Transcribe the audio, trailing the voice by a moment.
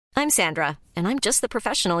I'm Sandra, and I'm just the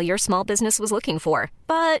professional your small business was looking for.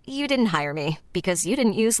 But you didn't hire me because you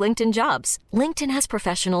didn't use LinkedIn Jobs. LinkedIn has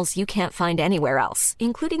professionals you can't find anywhere else,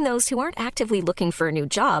 including those who aren't actively looking for a new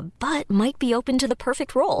job, but might be open to the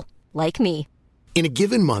perfect role, like me. In a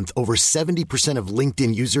given month, over 70% of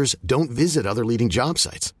LinkedIn users don't visit other leading job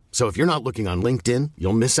sites. So if you're not looking on LinkedIn,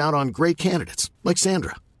 you'll miss out on great candidates like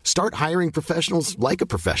Sandra. Start hiring professionals like a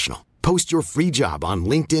professional. Post your free job on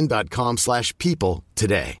linkedin.com/people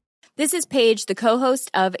today. This is Paige, the co-host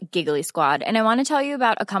of Giggly Squad, and I want to tell you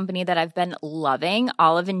about a company that I've been loving,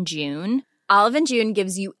 Olive & June. Olive & June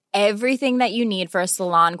gives you everything that you need for a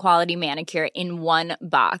salon-quality manicure in one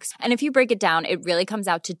box. And if you break it down, it really comes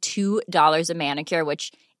out to $2 a manicure,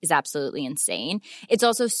 which is absolutely insane. It's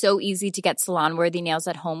also so easy to get salon-worthy nails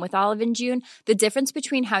at home with Olive & June. The difference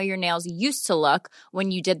between how your nails used to look when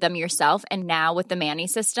you did them yourself and now with the Mani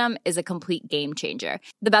system is a complete game changer.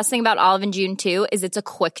 The best thing about Olive & June, too, is it's a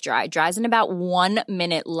quick dry. Dries in about 1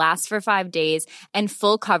 minute, lasts for 5 days, and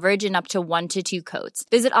full coverage in up to 1 to 2 coats.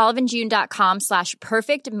 Visit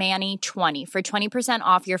oliveandjune.com/perfectmani20 for 20%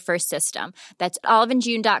 off your first system. That's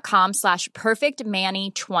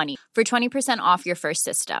oliveandjune.com/perfectmani20 for 20% off your first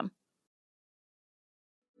system. And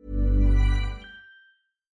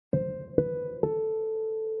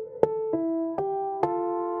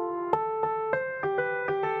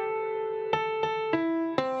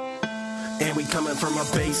we coming from a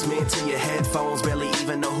basement to your headphones, barely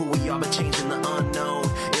even know who we are, but changing the unknown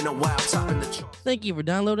in a wild topping the chart. Thank you for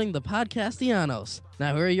downloading the Podcastellanos.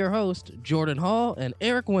 Now here are your hosts, Jordan Hall and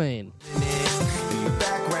Eric Wayne. In the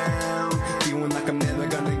background, feeling like I'm never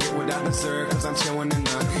gonna get what I deserve, cause I'm chilling in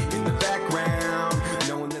the background,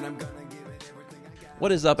 knowing that I'm gonna give it everything I got.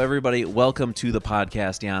 What is up, everybody? Welcome to the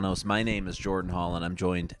Podcastellanos. My name is Jordan Hall, and I'm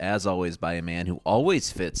joined, as always, by a man who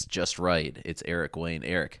always fits just right. It's Eric Wayne.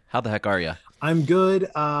 Eric, how the heck are you? I'm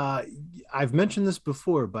good. I've mentioned this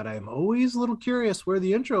before, but I'm always a little curious where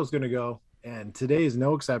the intro is going to go, and today is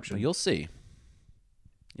no exception. Well, you'll see.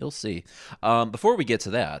 You'll see. Before we get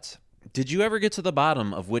to that, did you ever get to the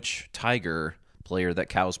bottom of which Tiger player that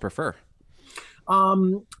cows prefer?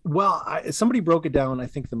 Well, somebody broke it down, I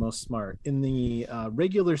think the most smart. In the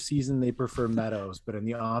regular season, they prefer Meadows, but in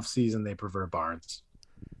the off season, they prefer Barnes.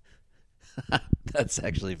 That's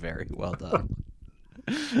actually very well done.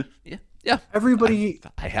 Yeah. Everybody,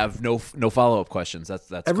 I have no follow-up questions.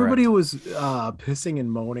 That's everybody correct. was pissing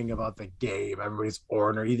and moaning about the game. Everybody's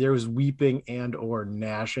ornery. There was weeping and or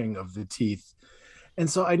gnashing of the teeth, and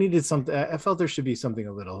so I needed something. I felt there should be something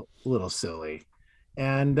a little silly,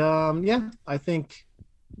 and I think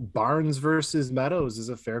Barnes versus Meadows is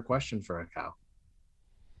a fair question for a cow.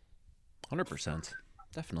 100%,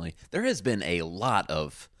 definitely. There has been a lot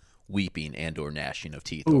of weeping and or gnashing of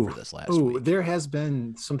teeth over this last week. There has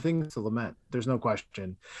been some things to lament. There's no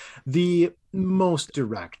question. The most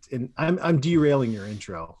direct, and I'm derailing your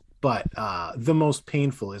intro, but the most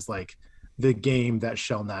painful is like the game that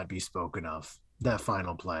shall not be spoken of. That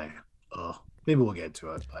final play. Maybe we'll get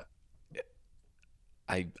to it, but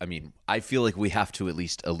I mean, I feel like we have to at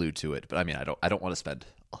least allude to it, but I mean, I don't want to spend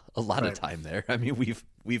a lot of time there. I mean, we've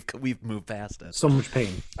moved past it. So much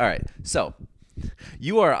pain. All right, so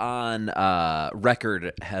you are on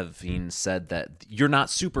record having said that you're not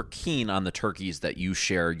super keen on the turkeys that you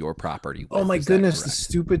share your property with. Oh my Is that goodness, the correct?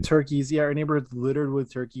 stupid turkeys. Yeah, our neighborhood's littered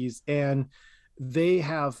with turkeys, and they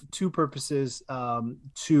have two purposes: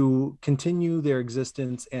 to continue their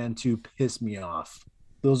existence and to piss me off.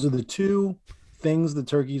 Those are the two things the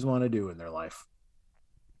turkeys want to do in their life.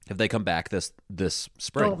 Have they come back this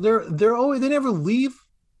spring? No, they're always, they never leave.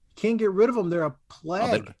 Can't get rid of them. They're a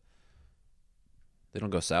plague. They don't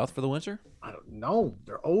go south for the winter? I don't know.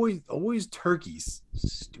 They're always turkeys.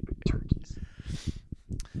 Stupid turkeys.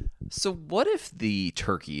 So what if the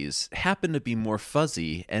turkeys happen to be more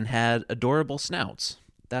fuzzy and had adorable snouts?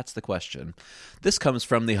 That's the question. This comes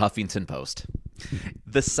from the Huffington Post.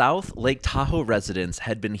 The South Lake Tahoe residents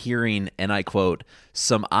had been hearing, and I quote,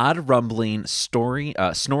 some odd rumbling,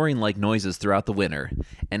 snoring-like noises throughout the winter,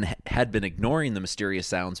 and had been ignoring the mysterious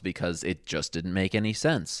sounds because it just didn't make any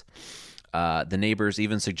sense. The neighbors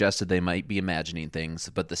even suggested they might be imagining things,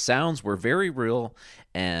 but the sounds were very real,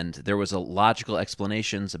 and there was a logical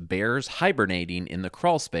explanations: bears hibernating in the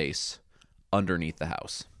crawl space underneath the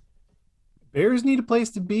house. Bears need a place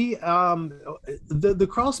to be. The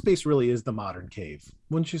crawl space really is the modern cave,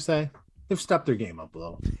 wouldn't you say? They've stepped their game up a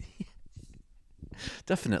little.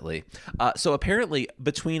 Definitely. So apparently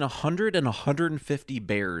between 100 and 150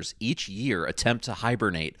 bears each year attempt to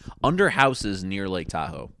hibernate under houses near Lake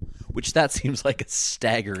Tahoe, which that seems like a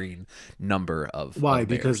staggering number of Why? of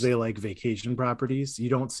Because bears. they like vacation properties. You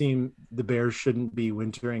don't seem the Bears shouldn't be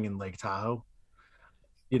wintering in Lake Tahoe.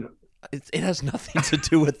 You know, It has nothing to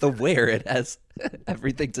do with the where. It has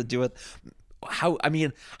everything to do with how. I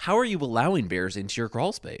mean, how are you allowing bears into your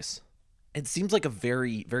crawl space? It seems like a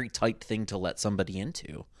very, very tight thing to let somebody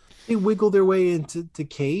into. they wiggle their way into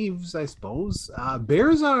caves, I suppose.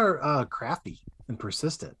 Bears are crafty and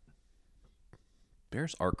persistent.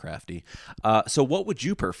 Bears are crafty. So what would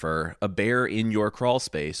you prefer, a bear in your crawl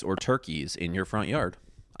space or turkeys in your front yard?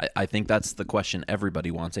 I think that's the question everybody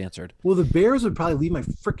wants answered. Well, the Bears would probably leave my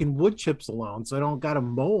freaking wood chips alone, so I don't got to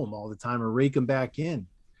mow them all the time or rake them back in.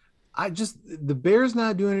 The Bear's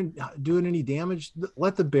not doing any damage.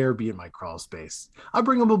 Let the bear be in my crawl space. I'll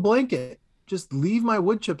bring him a blanket. Just leave my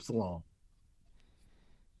wood chips alone.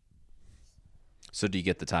 So do you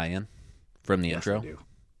get the tie-in from the Yes, intro?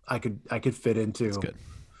 I do. I could fit into. That's good.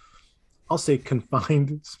 I'll say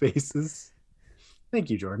confined spaces. Thank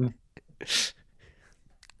you, Jordan.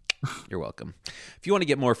 You're welcome. If you want to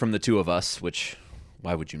get more from the two of us, which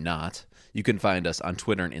why would you not? You can find us on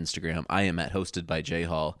Twitter and Instagram. I am at Hosted by J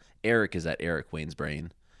Hall. Eric is at Eric Wayne's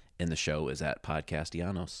Brain. And the show is at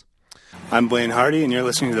Podcastellanos. I'm Blaine Hardy, and you're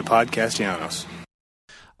listening to the Podcastellanos.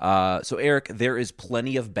 So, Eric, there is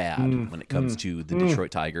plenty of bad when it comes to the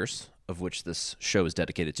Detroit Tigers, of which this show is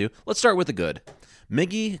dedicated to. Let's start with the good.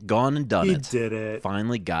 Miggy gone and done He it. did it.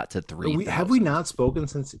 Finally got to 3,000. Have we not spoken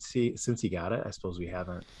since he got it? I suppose we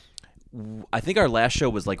haven't. I think our last show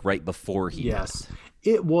was like right before he Yes,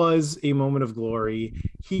 it was a moment of glory.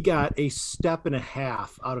 He got a step and a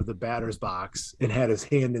half out of the batter's box and had his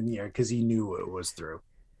hand in the air because he knew it was through.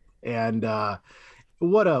 And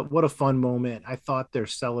what a fun moment. I thought their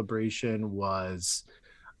celebration was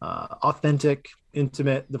authentic,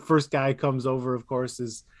 intimate. The first guy comes over, of course,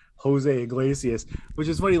 is Jose Iglesias, which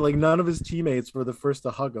is funny. Like, none of his teammates were the first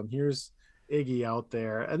to hug him. Here's Iggy out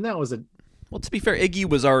there, and that was Well, to be fair, Iggy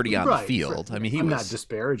was already on right, the field. right. I mean, he I'm was not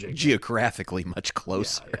disparaging geographically much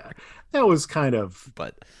closer. Yeah. That was kind of,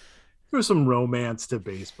 But there was some romance to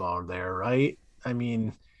baseball there, right? I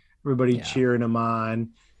mean, everybody cheering him on.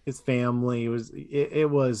 His family was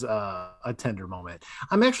a tender moment.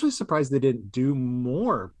 I'm actually surprised they didn't do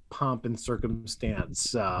more pomp and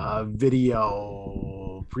circumstance,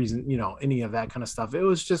 video present, any of that kind of stuff. It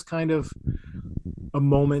was just kind of a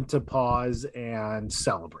moment to pause and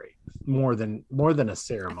celebrate more than a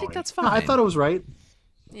ceremony. I think that's No, fine. I thought it was right.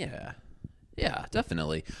 Yeah,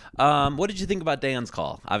 definitely. What did you think about Dan's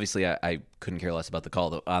call? Obviously, I couldn't care less about the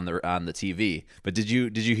call on the TV. But did you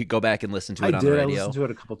go back and listen to it on the radio? I listened to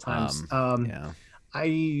it a couple times. Yeah.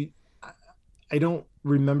 I don't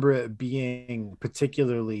remember it being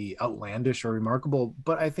particularly outlandish or remarkable,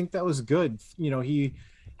 but I think that was good. He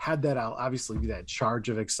had that out, obviously, that charge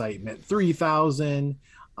of excitement, 3,000,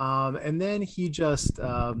 and then he just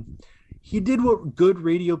he did what good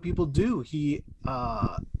radio people do. He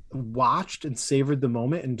watched and savored the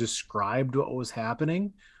moment and described what was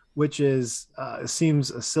happening, which is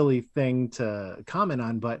seems a silly thing to comment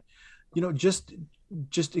on, but just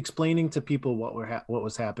explaining to people what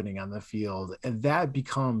was happening on the field, and that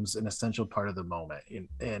becomes an essential part of the moment,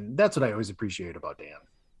 and that's what I always appreciate about Dan.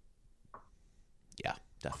 Yeah,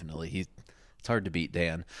 definitely. It's hard to beat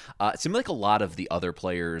Dan. It seemed like a lot of the other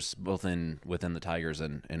players, both within the Tigers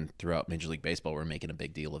and throughout Major League Baseball, were making a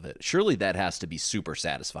big deal of it. Surely that has to be super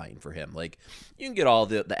satisfying for him. Like, you can get all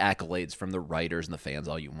the accolades from the writers and the fans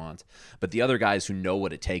all you want, but the other guys who know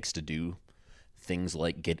what it takes to do things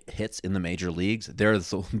like get hits in the major leagues, they're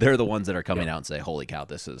the ones that are coming out and say, "Holy cow,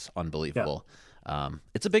 this is unbelievable."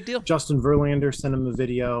 It's a big deal. Justin Verlander sent him a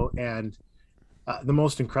video, and the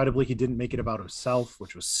most incredibly, he didn't make it about himself,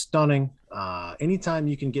 which was stunning. Anytime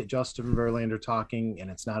you can get Justin Verlander talking and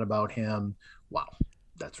it's not about him, wow,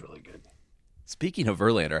 that's really good. Speaking of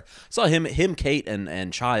Verlander, saw him, Kate,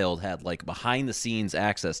 and Child had like behind the scenes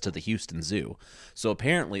access to the Houston Zoo. So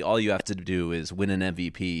apparently, all you have to do is win an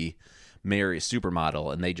MVP, marry a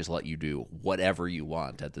supermodel, and they just let you do whatever you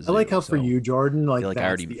want at the zoo. I like how for you, Jordan, that's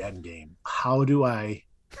already the end game. How do I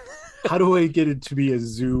get it to be a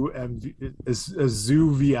zoo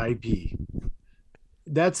VIP?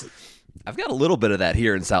 I've got a little bit of that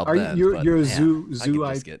here in South Bend. You're a zoo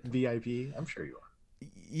get VIP? I'm sure you are.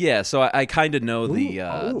 Yeah, so I kind of know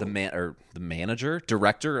the manager,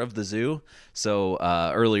 director of the zoo. So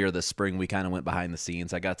earlier this spring, we kind of went behind the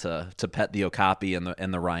scenes. I got to pet the okapi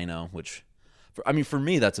and the rhino, which, for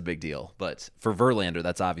me, that's a big deal. But for Verlander,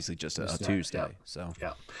 that's obviously just a Tuesday. Yeah. So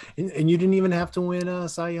yeah, and you didn't even have to win a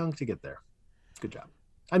Cy Young to get there. Good job.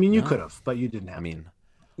 You could have, but you didn't have.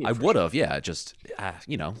 I would have. Yeah, just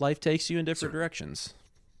life takes you in different directions.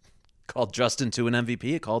 called Justin to an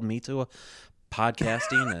MVP. It called me to a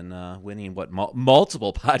podcasting and winning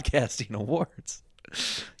multiple podcasting awards.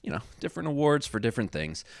 Different awards for different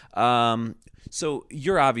things. So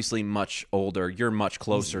you're obviously much older. You're much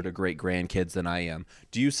closer to great grandkids than I am.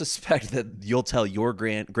 Do you suspect that you'll tell your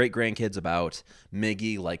great grandkids about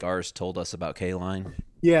Miggy like ours told us about K-Line?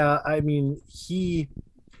 Yeah, I mean,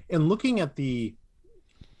 and looking at the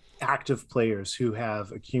active players who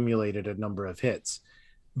have accumulated a number of hits,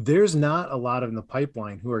 there's not a lot in the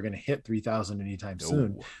pipeline who are going to hit 3,000 anytime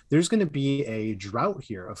soon. There's going to be a drought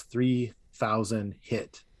here of 3,000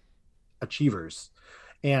 hit achievers.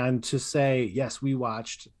 And to say, yes, we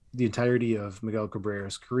watched the entirety of Miguel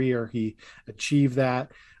Cabrera's career. He achieved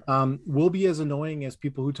that. Will be as annoying as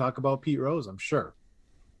people who talk about Pete Rose, I'm sure.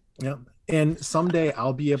 Yeah. And someday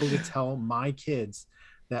I'll be able to tell my kids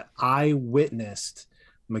that I witnessed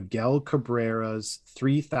Miguel Cabrera's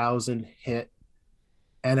 3,000 hit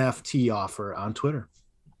NFT offer on Twitter.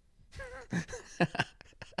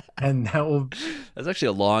 And that's actually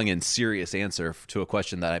a long and serious answer to a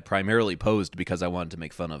question that I primarily posed because I wanted to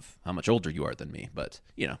make fun of how much older you are than me. But,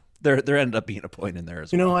 there ended up being a point in there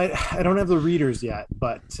as well. I don't have the readers yet,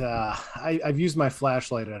 but I've used my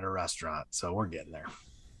flashlight at a restaurant, so we're getting there.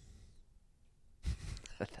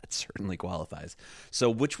 That certainly qualifies.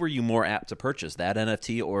 So which were you more apt to purchase, that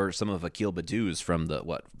NFT or some of Akil Badu's from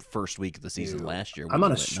the first week of the season last year? I'm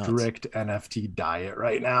on a strict NFT diet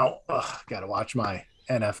right now. Got to watch my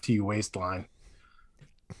NFT waistline.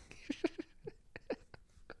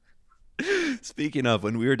 Speaking of,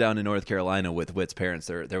 when we were down in North Carolina with Whit's parents,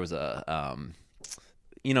 there was a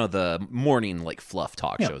the morning fluff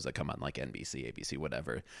talk shows that come on NBC, ABC,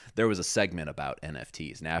 whatever. There was a segment about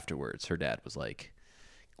NFTs, and afterwards her dad was like,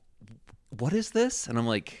 "What is this?" And I'm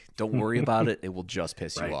like, "Don't worry about it. It will just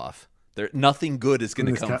piss you off. Nothing good is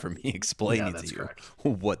going to come from me explaining to you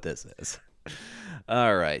what this is."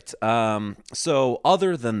 All right. So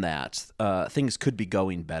other than that, things could be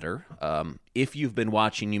going better. If you've been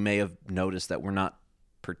watching, you may have noticed that we're not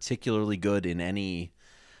particularly good in any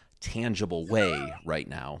tangible way right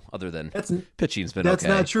now, other than pitching's been okay. That's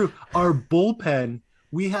not true. Our bullpen,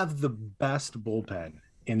 we have the best bullpen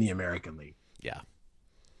in the American League. Yeah.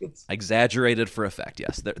 Exaggerated for effect,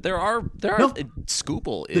 yes. There are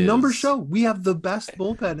Scoopel is... The numbers show we have the best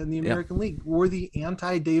bullpen in the American League. We're the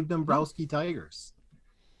anti-Dave Dombrowski Tigers.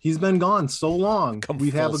 He's been gone so long. We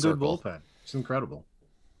have a good bullpen. It's incredible.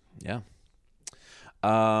 Yeah.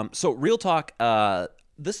 So real talk,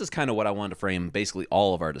 this is kind of what I wanted to frame basically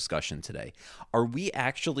all of our discussion today. Are we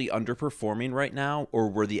actually underperforming right now, or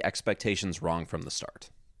were the expectations wrong from the start?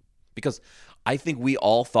 Because I think we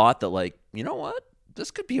all thought that, you know what? This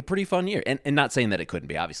could be a pretty fun year. And not saying that it couldn't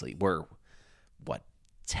be, obviously. We're,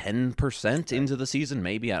 10% into the season,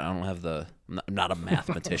 maybe? I don't have I'm not a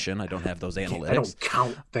mathematician. I don't have those analytics. I don't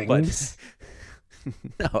count things.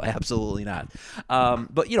 No, absolutely not.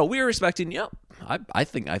 But, we were expecting, I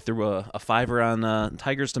think I threw a fiver on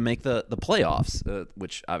Tigers to make the playoffs,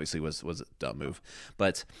 which obviously was a dumb move.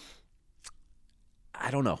 But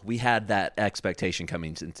I don't know. We had that expectation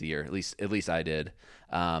coming into the year. At least I did.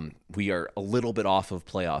 We are a little bit off of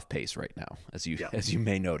playoff pace right now, as you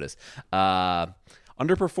may notice.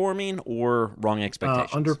 Underperforming or wrong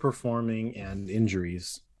expectations? Underperforming and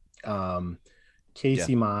injuries.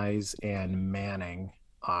 Casey Mize and Manning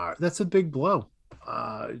that's a big blow.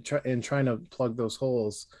 And trying to plug those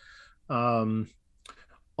holes.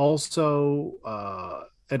 Also,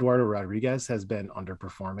 Eduardo Rodriguez has been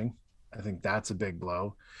underperforming. I think that's a big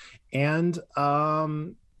blow. And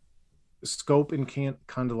Scope and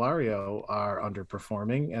Candelario are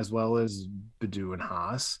underperforming, as well as Badu and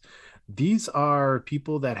Haas. These are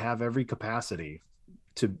people that have every capacity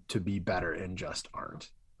to be better and just aren't.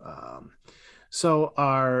 So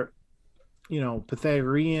our,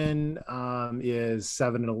 Pythagorean is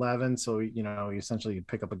 7-11. So, you essentially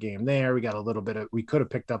pick up a game there. We could have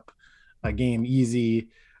picked up a game easy.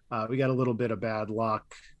 We got a little bit of bad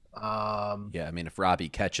luck. If Robbie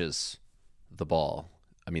catches the ball,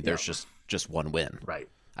 there's just one win. Right.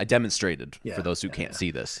 I demonstrated for those who can't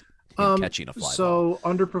see this catching a fly ball. So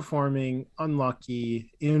underperforming,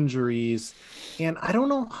 unlucky, injuries, and I don't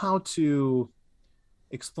know how to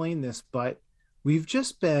explain this, but we've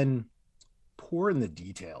just been poor in the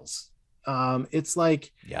details. It's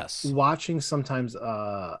like watching sometimes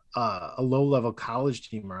a low-level college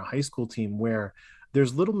team or a high school team where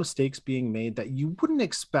there's little mistakes being made that you wouldn't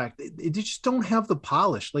expect. They just don't have the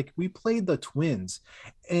polish. We played the Twins,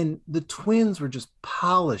 and the Twins were just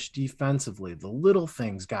polished defensively. The little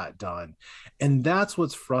things got done, and that's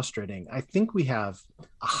what's frustrating. I think we have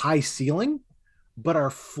a high ceiling, but our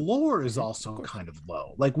floor is also kind of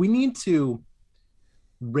low. Like we need to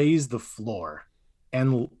raise the floor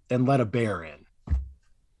and let a bear in.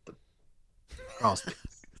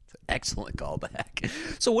 Excellent callback.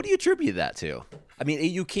 So what do you attribute that to? I mean,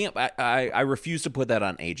 you can't. I refuse to put that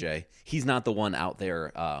on AJ. He's not the one out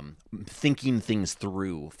there thinking things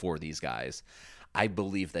through for these guys. I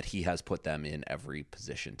believe that he has put them in every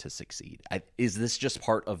position to succeed. Is this just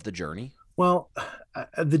part of the journey? Well,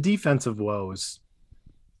 the defensive woes.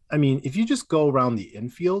 I mean, if you just go around the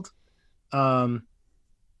infield,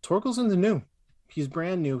 Torkelson's new. He's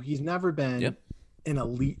brand new. He's never been an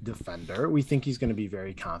elite defender. We think he's going to be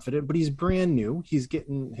very confident, but he's brand new. He's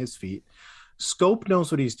getting his feet. Scope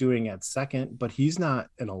knows what he's doing at second, but he's not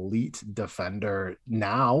an elite defender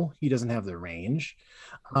now. He doesn't have the range.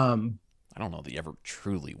 I don't know that he ever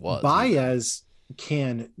truly was. Baez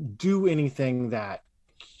can do anything that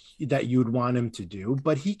you'd want him to do,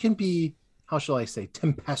 but he can be, how shall I say,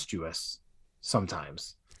 tempestuous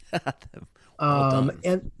sometimes. Well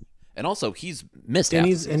done. And also he's missed and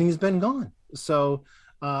he's been gone. So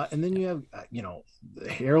and then you have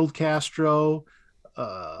Harold Castro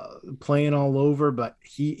playing all over, but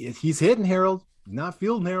he's hitting Harold, not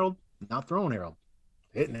fielding Harold, not throwing Harold,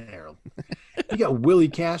 hitting Harold. You got Willie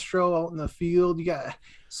Castro out in the field.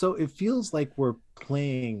 So it feels like we're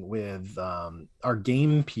playing with our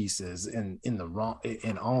game pieces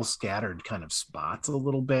in all scattered kind of spots a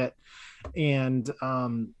little bit. And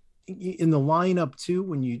in the lineup too,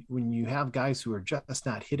 when you have guys who are just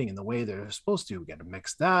not hitting in the way they're supposed to, we got to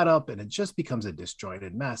mix that up, and it just becomes a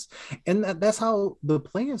disjointed mess. And that's how the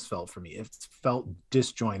play has felt for me. It's felt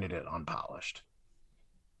disjointed and unpolished.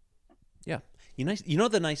 Yeah. You know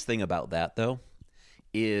the nice thing about that though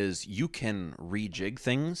is you can rejig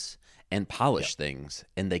things and polish things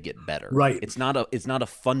and they get better. Right. It's not a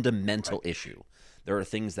fundamental issue. There are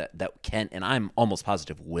things that can, and I'm almost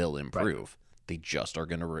positive will improve. Right. They just are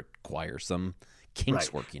going to require some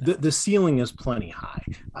kinks working out. The ceiling is plenty high.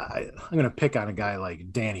 I'm going to pick on a guy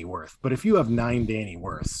like Danny Worth, but if you have 9 Danny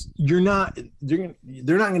Worths, they're not going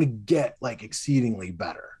to get like exceedingly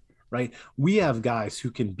better, right? We have guys who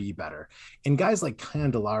can be better, and guys like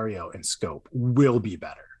Candelario and Scope will be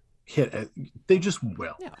better. They just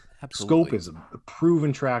will. Yeah, absolutely. Scope is a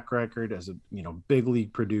proven track record as a big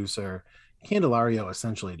league producer. Candelario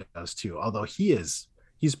essentially does too, although he's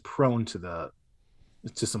prone to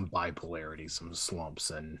some bipolarity, some slumps.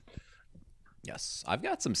 And yes, I've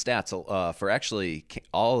got some stats for actually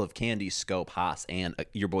all of Candy, Scope, Haas, and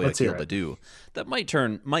your boy Akil Baddoo that might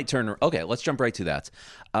turn. Okay, let's jump right to that.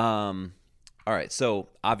 All right, so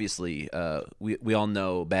obviously we all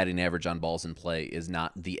know batting average on balls in play is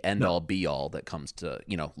not the end all be all that comes to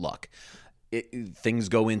luck. Things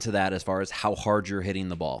go into that as far as how hard you're hitting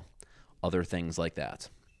the ball, other things like that.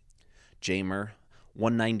 Jamer,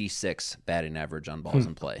 196 batting average on balls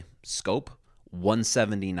in play. Scope,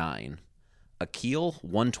 179. Akil,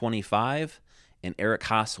 125. And Eric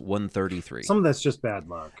Haas, 133. Some of that's just bad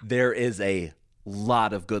luck. There is a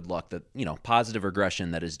lot of good luck that, positive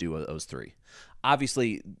regression that is due to those three.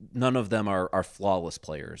 Obviously, none of them are flawless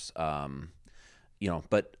players.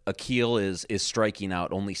 But Akil is striking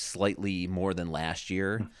out only slightly more than last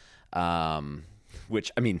year,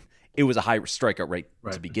 which, I mean, it was a high strikeout rate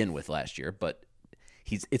to begin with last year, but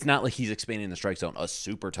it's not like he's expanding the strike zone a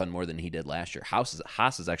super ton more than he did last year.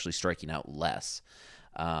 Haas is actually striking out less.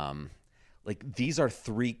 These are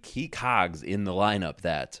 3 key cogs in the lineup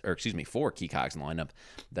 4 key cogs in the lineup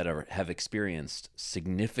that have experienced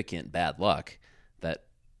significant bad luck. That,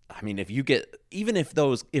 I mean, if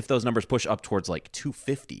those numbers push up towards like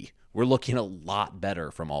 250, we're looking a lot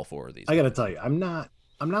better from all 4 of these. I got to tell you, I'm not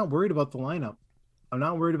worried about the lineup. I'm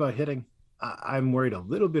not worried about hitting. I'm worried a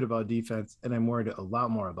little bit about defense, and I'm worried a lot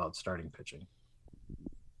more about starting pitching.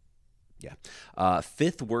 Yeah.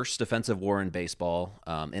 5th worst defensive WAR in baseball.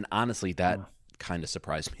 And honestly, that kind of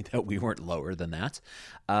surprised me that we weren't lower than that.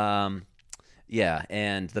 Yeah,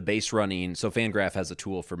 and the base running. So Fangraph has a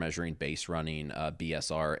tool for measuring base running,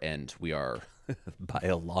 BSR, and we are, by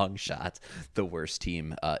a long shot, the worst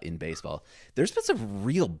team in baseball. There's been some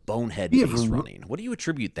real bonehead base running. What do you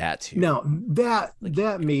attribute that to? Now, that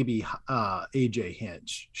maybe AJ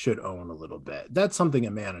Hinch should own a little bit. That's something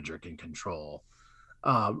a manager can control.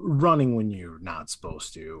 Running when you're not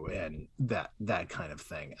supposed to, and that kind of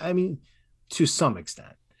thing. I mean, to some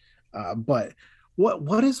extent. But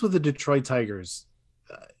what is with the Detroit Tigers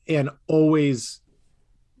and always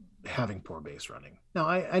having poor base running? Now,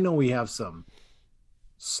 I know we have some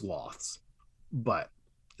sloths, but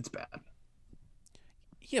it's bad.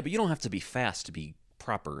 Yeah, but you don't have to be fast to be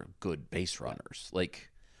proper good base runners. Like,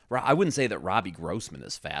 I wouldn't say that Robbie Grossman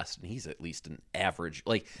is fast, and he's at least an average,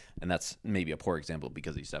 and that's maybe a poor example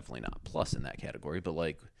because he's definitely not plus in that category, but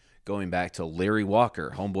going back to Larry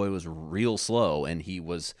Walker, homeboy was real slow, and he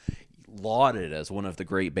was lauded as one of the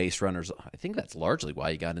great base runners. I think that's largely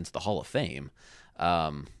why he got into the Hall of Fame.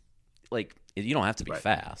 You don't have to be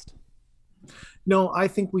fast. No, I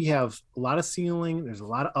think we have a lot of ceiling. There's a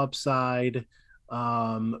lot of upside,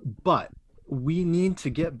 but we need to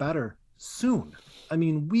get better soon. I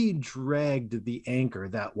mean, we dragged the anchor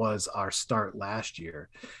that was our start last year,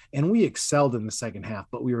 and we excelled in the second half,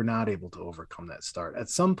 but we were not able to overcome that start. At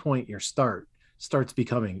some point, your start starts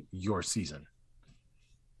becoming your season.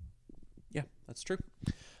 Yeah, that's true.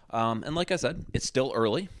 And like I said, it's still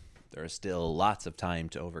early. There is still lots of time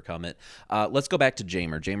to overcome it. Let's go back to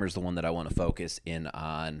Jamer. Jamer's the one that I want to focus in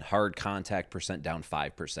on. Hard contact percent down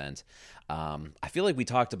 5%. I feel like we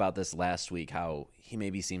talked about this last week, how he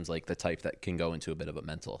maybe seems like the type that can go into a bit of a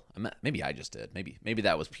mental. Maybe I just did. Maybe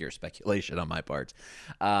that was pure speculation on my part.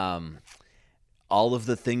 All of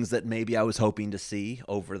the things that maybe I was hoping to see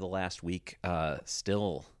over the last week,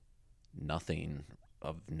 still nothing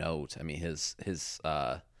of note. I mean, his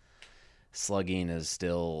slugging is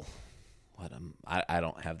still I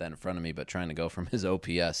don't have that in front of me, but trying to go from his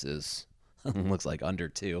OPS is looks like under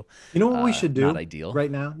 2. You know what we should do? Not ideal right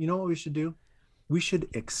now. You know what we should do? We should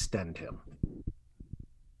extend him.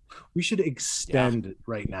 We should extend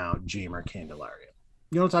right now Jamer Candelario.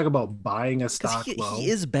 You don't talk about buying a stock low. He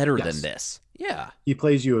is better than this. Yeah, he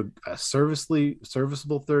plays you a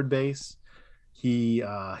serviceable third base. He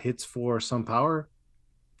hits for some power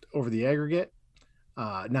over the aggregate.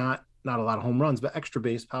 Not a lot of home runs, but extra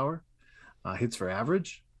base power. Hits for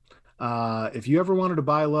average. If you ever wanted to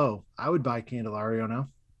buy low, I would buy Candelario now.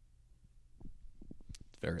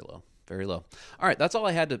 Very low. Very low. All right, that's all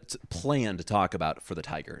I had to plan to talk about for the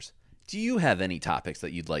Tigers. Do you have any topics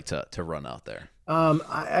that you'd like to run out there?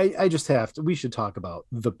 I just have to. We should talk about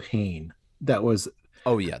the pain that was.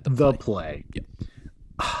 Oh yeah, the play. Yeah.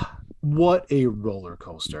 What a roller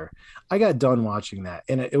coaster! I got done watching that,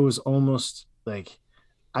 and it was almost like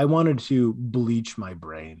I wanted to bleach my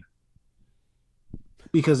brain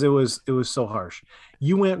because it was so harsh.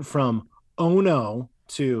 You went from oh no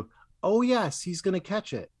to oh yes, he's going to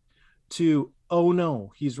catch it, to oh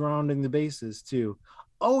no, he's rounding the bases, to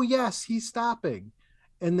oh yes, he's stopping,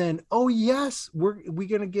 and then oh yes, we're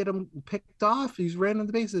going to get him picked off, he's rounding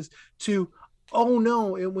the bases, to oh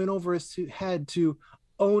no, it went over his head, to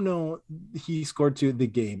oh no, he scored 2. The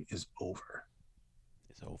game is over.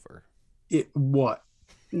 It's over. What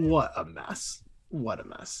a mess. What a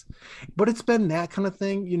mess. But it's been that kind of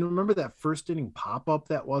thing. You know, remember that first inning pop-up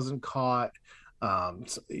that wasn't caught?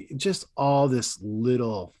 Just all this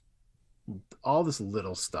little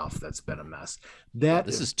stuff that's been a mess.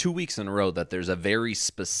 This is 2 weeks in a row that there's a very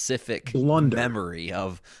specific blunder. Memory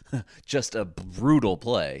of just a brutal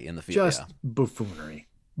play in the field. Just buffoonery,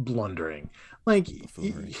 blundering. Like,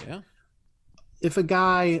 buffoonery, yeah. If a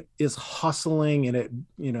guy is hustling and it,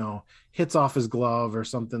 hits off his glove or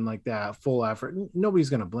something like that, full effort, nobody's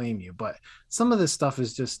going to blame you. But some of this stuff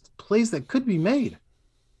is just plays that could be made.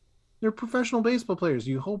 They're professional baseball players.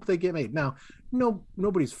 You hope they get made. Now,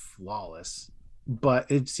 nobody's flawless,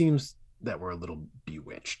 but it seems that we're a little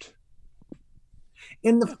bewitched.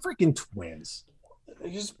 And the freaking Twins,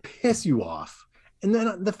 they just piss you off. And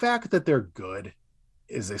then the fact that they're good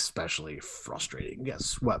is especially frustrating. You get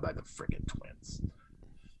swept by the freaking Twins.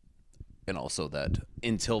 And also that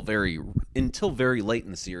until very late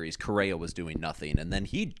in the series, Correa was doing nothing, and then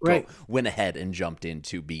he went ahead and jumped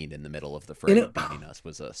into being in the middle of the fray. Beating us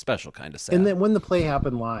was a special kind of sad. And then when the play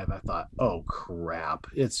happened live, I thought, oh crap,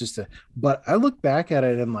 it's just but I look back at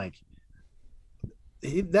it and like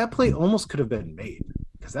that play almost could have been made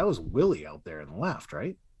because that was Willie out there in the left,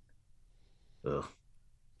 right? Ugh.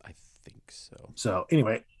 I think so. So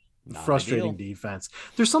anyway, frustrating defense.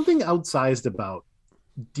 There's something outsized about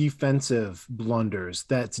defensive blunders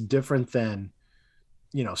that's different than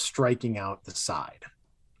striking out the side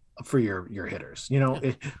for your hitters.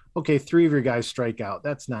 Okay, 3 of your guys strike out,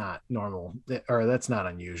 that's not normal, or that's not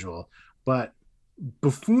unusual, but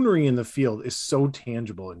buffoonery in the field is so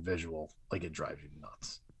tangible and visual, like it drives you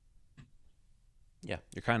nuts. Yeah,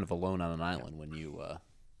 you're kind of alone on an island when you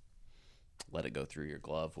let it go through your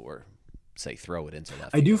glove or say throw it into that.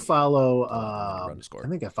 I do follow I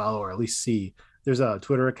think I follow or at least see there's a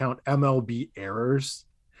Twitter account, MLB Errors.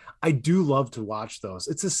 I do love to watch those.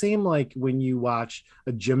 It's the same like when you watch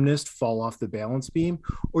a gymnast fall off the balance beam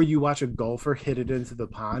or you watch a golfer hit it into the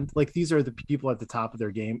pond. Like these are the people at the top of their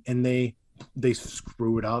game and they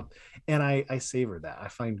screw it up. And I savor that. I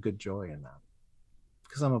find good joy in that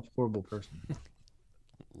because I'm a horrible person.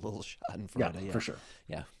 little shot in Friday. for sure.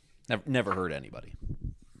 Yeah, never hurt anybody.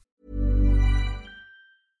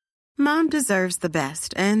 Mom deserves the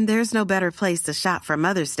best, and there's no better place to shop for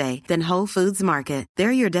Mother's Day than Whole Foods Market.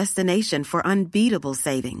 They're your destination for unbeatable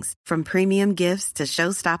savings, from premium gifts to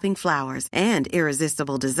show-stopping flowers and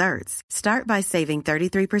irresistible desserts. Start by saving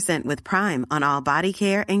 33% with Prime on all body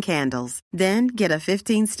care and candles. Then get a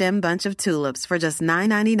 15-stem bunch of tulips for just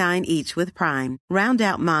 $9.99 each with Prime. Round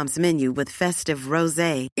out Mom's menu with festive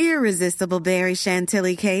rosé, irresistible berry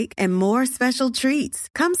chantilly cake, and more special treats.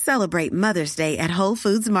 Come celebrate Mother's Day at Whole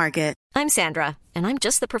Foods Market. I'm Sandra, and I'm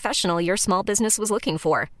just the professional your small business was looking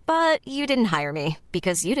for. But you didn't hire me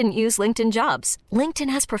because you didn't use LinkedIn Jobs. LinkedIn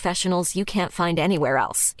has professionals you can't find anywhere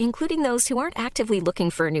else, including those who aren't actively looking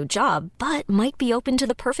for a new job, but might be open to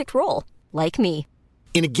the perfect role, like me.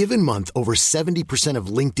 In a given month, over 70% of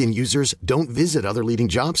LinkedIn users don't visit other leading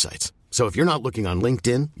job sites. So if you're not looking on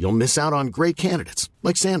LinkedIn, you'll miss out on great candidates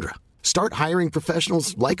like Sandra. Start hiring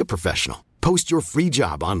professionals like a professional. Post your free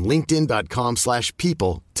job on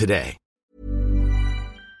linkedin.com/people today.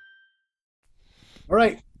 All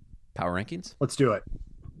right, Power rankings? let's do it.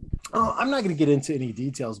 Oh, I'm not going to get into any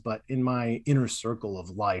details, but in my inner circle of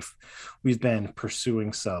life, we've been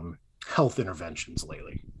pursuing some health interventions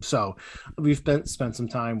lately. So we've spent some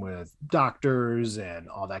time with doctors and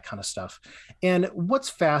all that kind of stuff. And what's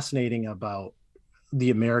fascinating about the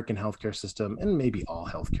American healthcare system, and maybe all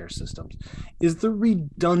healthcare systems, is the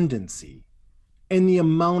redundancy and the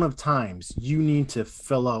amount of times you need to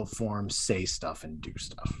fill out forms, say stuff, and do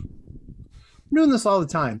stuff. I'm doing this all the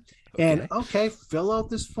time. And fill out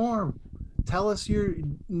this form. Tell us your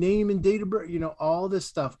name and date of birth, all this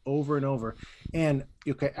stuff over and over. And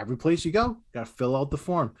every place you go, got to fill out the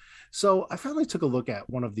form. So I finally took a look at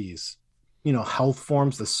one of these, health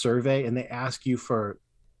forms, the survey, and they ask you for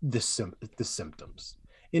the symptoms.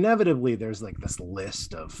 Inevitably, there's like this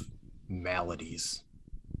list of maladies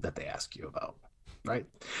that they ask you about, right?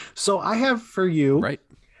 So I have for you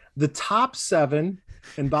the top 7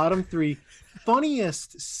 and bottom 3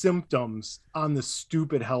 funniest symptoms on the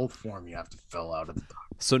stupid health form you have to fill out at the top.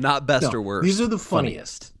 So not best or worst. These are the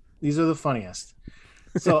funniest. These are the funniest.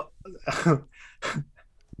 So let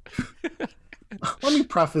me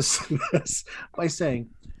preface this by saying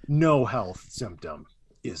no health symptom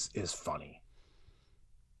is funny,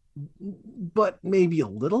 but maybe a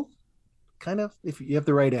little, kind of, if you have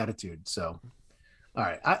the right attitude. So, all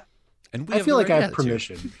right, I feel like I have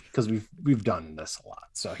permission because we've done this a lot.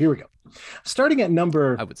 So here we go. Starting at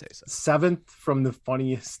number, I would say 7th from the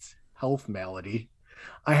funniest health malady,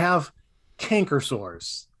 I have canker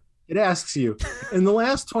sores. It asks you, in the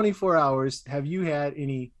last 24 hours, have you had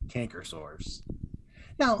any canker sores?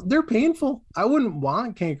 Now, they're painful. I wouldn't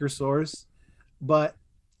want canker sores, but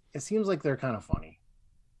it seems like they're kind of funny.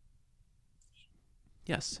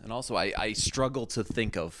 Yes, and also I struggle to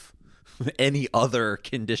think of any other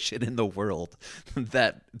condition in the world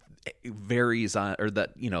that varies on, or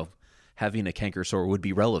that, having a canker sore would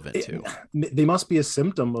be relevant to. They must be a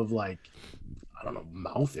symptom of, like, I don't know,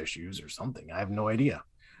 mouth issues or something. I have no idea.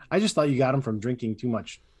 I just thought you got them from drinking too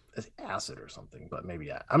much acid or something, but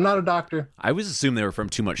maybe I'm not a doctor. I always assumed they were from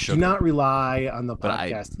too much sugar. Do not rely on the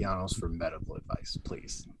Podcastellanos for medical advice,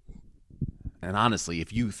 please. And honestly,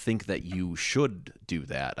 if you think that you should do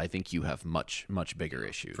that, I think you have much, much bigger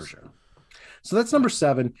issues. For sure. So that's number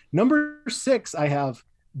 7. Number 6, I have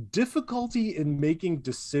difficulty in making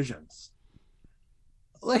decisions.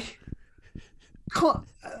 Like,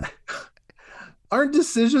 aren't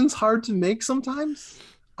decisions hard to make sometimes?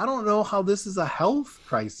 I don't know how this is a health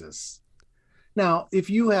crisis. Now, if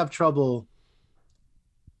you have trouble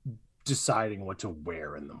deciding what to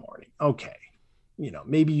wear in the morning, okay,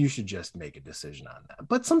 maybe you should just make a decision on that.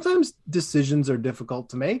 But sometimes decisions are difficult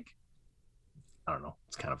to make. I don't know.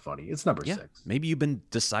 It's kind of funny. It's number 6. Maybe you've been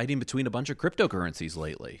deciding between a bunch of cryptocurrencies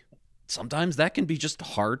lately. Sometimes that can be just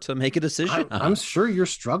hard to make a decision. I'm sure you're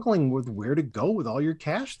struggling with where to go with all your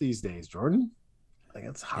cash these days, Jordan. I think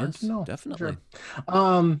it's hard to know. Definitely.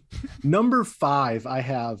 Sure. Number 5, I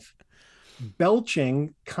have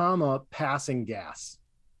belching, passing gas.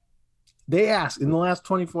 They ask, in the last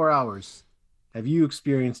 24 hours, have you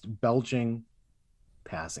experienced belching,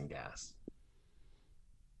 passing gas?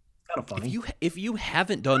 Kind of funny. If you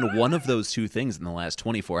haven't done one of those two things in the last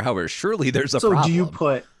 24 hours, surely there's a problem. So do you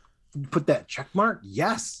put that check mark?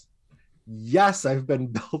 Yes, I've been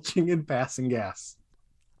belching and passing gas.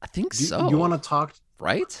 I think so. You want to talk?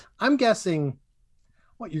 Right? I'm guessing.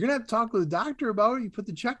 What, you're gonna have to talk with a doctor about it? You put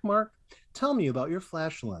the check mark. Tell me about your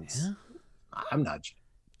flatulence. Yeah. I'm not.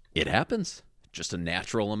 It happens. Just a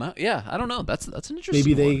natural amount. Yeah, I don't know. That's an interesting.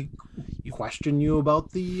 Maybe they question you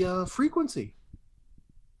about the frequency.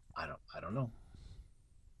 I don't know.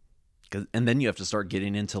 And then you have to start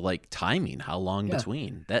getting into like timing, how long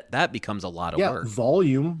between. That becomes a lot of work.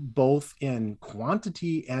 Volume, both in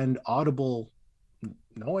quantity and audible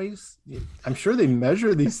noise. I'm sure they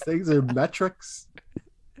measure these things. They're metrics.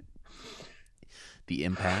 The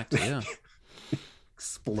impact, yeah.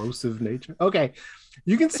 Explosive nature. Okay.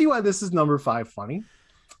 You can see why this is number 5 funny.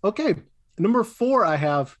 Okay. Number 4, I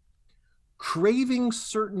have craving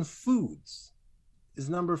certain foods is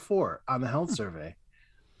number 4 on the health survey.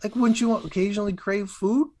 Like, wouldn't you occasionally crave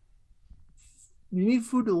food? You need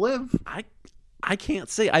food to live. I can't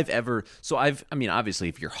say I've ever. So I mean, obviously,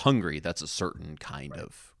 if you're hungry, that's a certain kind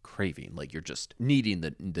of craving. Like you're just needing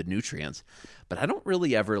the nutrients. But I don't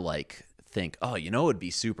really ever like think, oh, you know, it'd be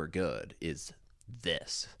super good is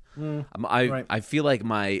this. I feel like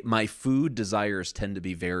my food desires tend to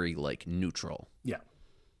be very like neutral. Yeah,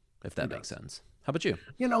 if that makes sense. How about you?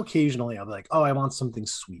 You know, occasionally I'll be like, oh, I want something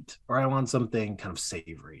sweet or I want something kind of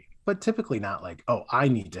savory, but typically not like, oh, I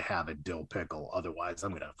need to have a dill pickle. Otherwise I'm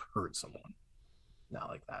going to hurt someone. Not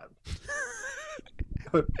like that.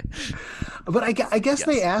 but I guess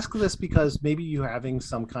they ask this because maybe you're having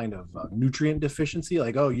some kind of nutrient deficiency.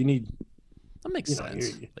 Like, oh, you need. That makes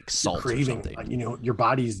sense. Like salt craving, or something. You know, your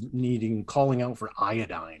body's calling out for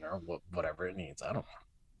iodine or whatever it needs. I don't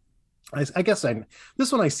know. I guess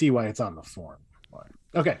this one I see why it's on the form.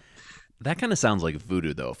 Okay. That kind of sounds like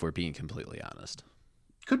voodoo, though, if we're being completely honest.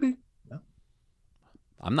 Could be. Yeah.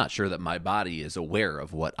 I'm not sure that my body is aware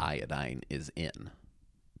of what iodine is in.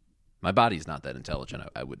 My body's not that intelligent,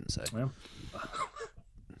 I wouldn't say. Yeah.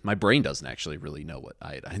 My brain doesn't actually really know what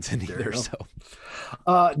iodine's in either.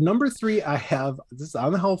 So, number 3, I have this is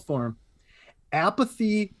on the health form: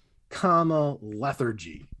 apathy,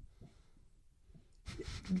 lethargy.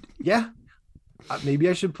 Yeah, maybe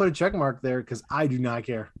I should put a check mark there because I do not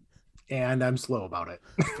care, and I'm slow about it.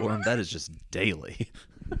 Form that is just daily.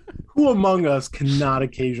 Who among us cannot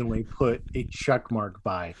occasionally put a check mark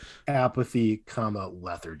by apathy,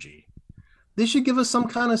 lethargy? They should give us some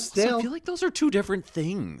kind of scale. So I feel like those are 2 different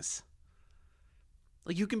things.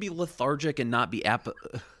 Like you can be lethargic and not be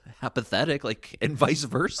apathetic, like, and vice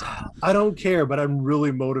versa. I don't care, but I'm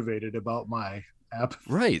really motivated about my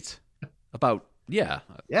apathy. Right. Yeah,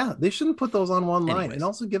 they shouldn't put those on one line. And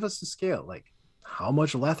also give us a scale. Like, how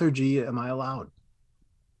much lethargy am I allowed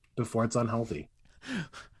before it's unhealthy?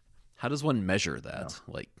 How does one measure that?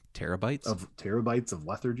 Like terabytes of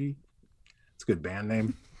lethargy? It's a good band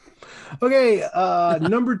name. Okay,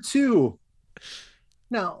 number 2.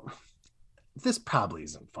 Now, this probably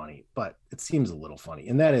isn't funny, but it seems a little funny,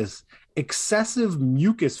 and that is excessive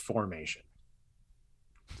mucus formation.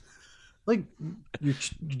 Like you're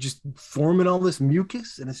just forming all this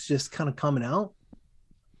mucus and it's just kind of coming out.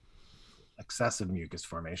 Excessive mucus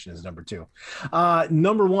formation is number 2.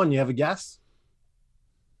 Number 1, you have a guess?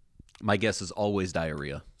 My guess is always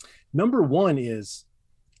diarrhea. Number 1 is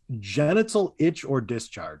genital itch or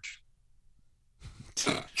discharge.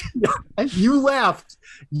 You laughed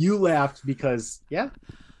because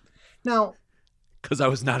now because I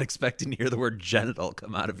was not expecting to hear the word genital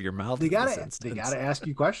come out of your mouth. They gotta ask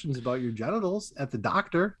you questions about your genitals at the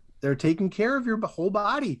doctor. They're taking care of your whole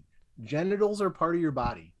body. Genitals are part of your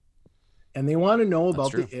body, and they want to know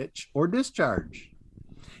about the itch or discharge.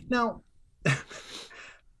 Now,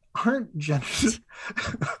 aren't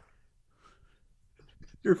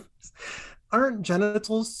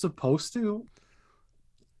genitals supposed to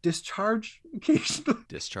discharge occasionally?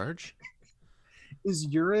 Discharge? Is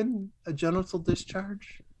urine a genital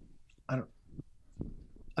discharge? I'm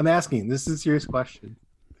asking. This is a serious question.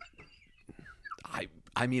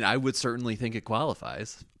 I mean, I would certainly think it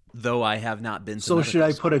qualifies, though I have not been to So should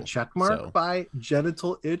I put a school, check mark by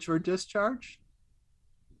genital itch or discharge?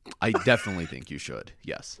 I definitely think you should.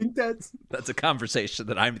 Yes. I think that's a conversation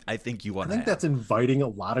that I think you want to have. I think that's inviting a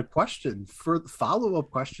lot of questions. For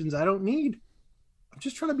follow-up questions I don't need. I'm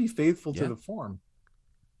just trying to be faithful to the form.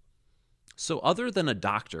 So other than a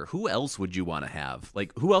doctor, who else would you want to have?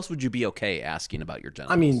 Like, who else would you be okay asking about your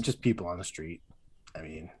genitals? I mean, just people on the street. I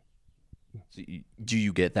mean, do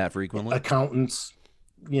you get that frequently? Accountants,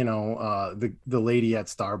 the lady at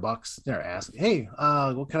Starbucks, they're asking, hey,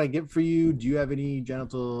 what can I get for you? Do you have any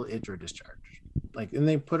genital itch or discharge? Like, and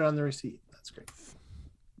they put it on the receipt. That's great.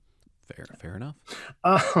 Fair enough.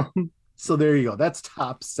 So there you go. That's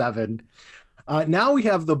top 7. Now we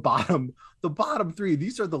have the bottom 3.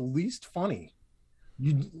 These are the least funny.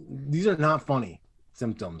 These are not funny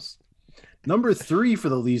symptoms. Number 3 for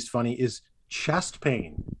the least funny is chest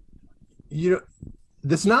pain.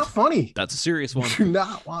 That's not funny. That's a serious one. Do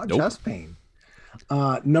not want chest pain.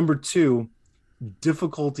 Number 2,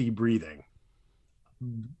 difficulty breathing.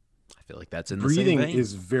 I feel like that's in the Breathing same vein.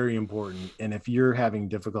 is very important, and if you're having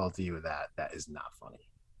difficulty with that, that is not funny.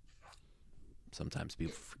 Sometimes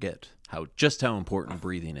people forget just how important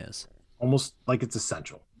breathing is. Almost like it's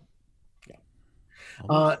essential.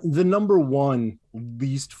 Yeah. The number one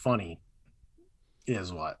least funny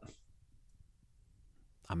is what?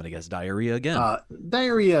 I'm gonna guess diarrhea again.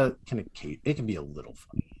 Diarrhea can be a little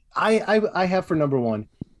funny. I have for number one.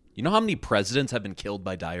 You know how many presidents have been killed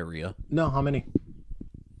by diarrhea? No, how many?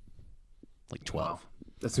 Like 12. Wow.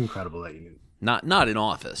 That's incredible that you knew. Not in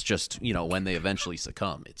office, just when they eventually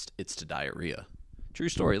succumb, it's to diarrhea. True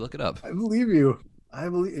story, look it up. I believe you. I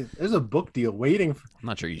believe there's a book deal waiting. I'm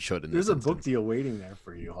not sure you should. There's a book deal waiting there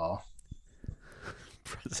for you, Hall.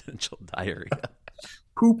 Presidential diarrhea.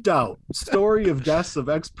 Pooped Out: Story of Deaths of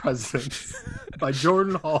Ex-Presidents by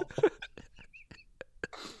Jordan Hall.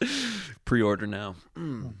 Pre-order now.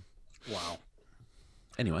 Wow.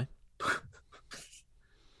 Anyway.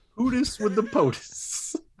 Hootis with the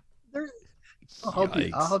POTUS. I'll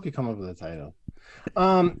help you come up with a title.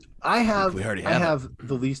 I have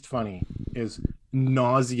the least funny is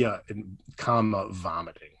nausea and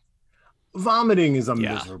vomiting. Vomiting is a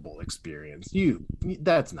miserable experience.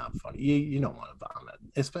 That's not funny. You don't want to vomit,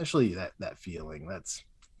 especially that feeling. It's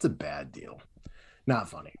a bad deal. Not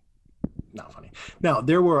funny. Now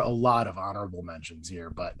there were a lot of honorable mentions here,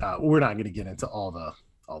 but we're not going to get into all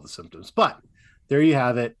the symptoms. But there you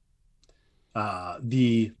have it.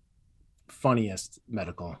 The funniest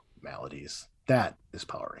medical maladies. That is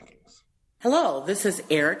Power Rankings. Hello, this is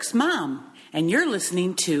Eric's mom, and you're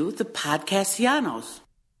listening to the Podcastellanos.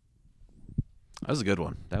 That was a good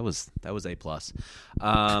one. That was A+.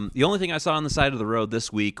 The only thing I saw on the side of the road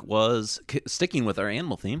this week was, sticking with our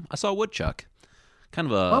animal theme, I saw a woodchuck. Kind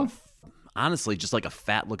of honestly, just like a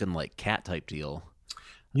fat-looking like cat type deal.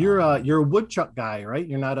 You're a woodchuck guy, right?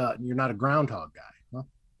 You're not a groundhog guy. Huh?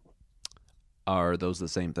 Are those the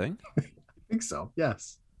same thing? I think so.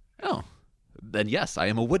 Yes. Oh, then yes, I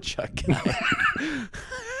am a woodchuck guy.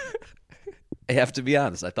 I have to be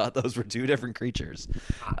honest. I thought those were two different creatures.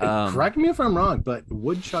 Correct me if I'm wrong, but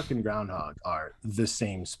woodchuck and groundhog are the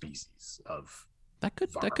same species of. That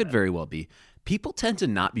could very well be. People tend to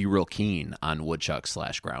not be real keen on woodchucks /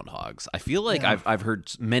 groundhogs. I feel like I've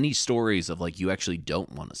heard many stories of like you actually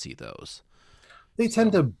don't want to see those. They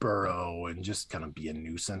tend to burrow and just kind of be a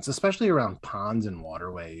nuisance, especially around ponds and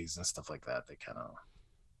waterways and stuff like that. They kind of.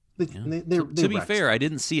 To be fair, I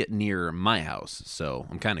didn't see it near my house, so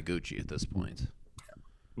I'm kind of Gucci at this point.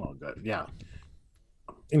 Well, good. Yeah.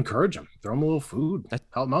 Encourage them. Throw them a little food.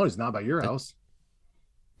 Help them out. He's not by your house.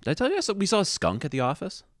 Did I tell you we saw a skunk at the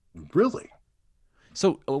office? Really?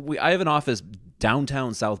 So I have an office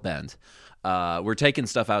downtown South Bend. We're taking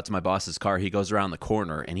stuff out to my boss's car. He goes around the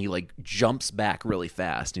corner, and he like jumps back really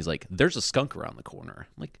fast. And he's like, "There's a skunk around the corner."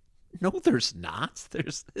 I'm like, no, there's not.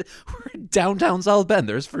 We're in downtown South Bend.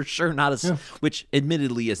 There's for sure not which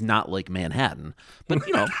admittedly is not like Manhattan, but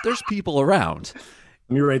there's people around.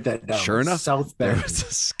 Let me write that down. Sure enough, South Bend. There was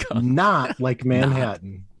a skunk. Not like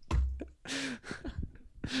Manhattan.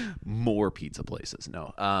 More pizza places.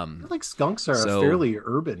 No. I feel like skunks are a fairly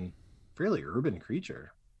urban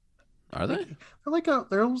creature. Are they?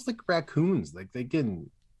 They're almost like raccoons. Like they can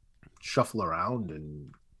shuffle around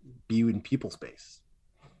and be in people space.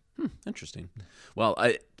 Interesting. Well,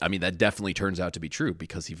 I mean, that definitely turns out to be true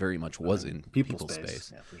because he very much was in people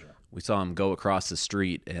space. Yeah, for sure. We saw him go across the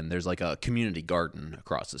street, and there's like a community garden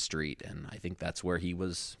across the street, and I think that's where he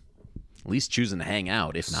was at least choosing to hang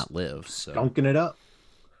out, if not live. So. Skunking it up.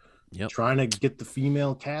 Yep. Trying to get the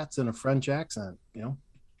female cats in a French accent,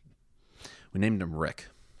 We named him Rick.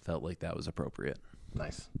 Felt like that was appropriate.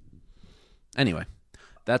 Nice. Anyway,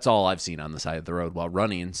 that's all I've seen on the side of the road while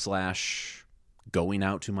running / going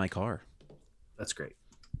out to my car. That's great.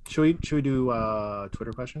 Should we do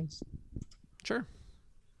Twitter questions? Sure.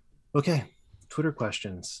 Okay. Twitter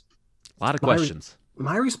questions. A lot of questions.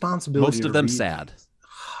 My responsibility. Most of them sad.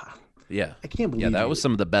 Yeah. I can't believe that was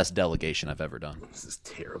some of the best delegation I've ever done. This is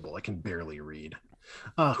terrible. I can barely read.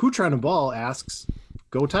 Who Trying to Ball asks,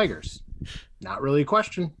 "Go Tigers." Not really a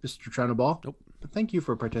question, Mr. Trying to Ball. Nope. But thank you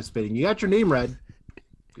for participating. You got your name read.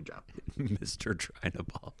 Good job. Mr. Trying to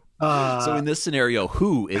Ball. So in this scenario,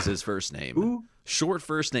 who is his first name? Who? Short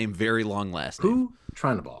first name, very long last name. Who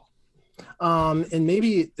Trying to Ball. And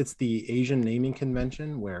maybe it's the Asian naming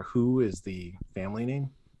convention where who is the family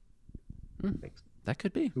name. That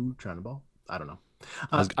could be. Who Trying to Ball. I don't know.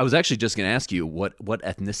 I was actually just going to ask you what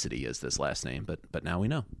ethnicity is this last name, but now we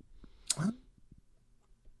know.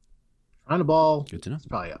 Trying to Ball. Good to know. It's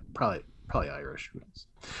probably Irish.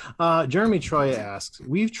 Jeremy Troy asks,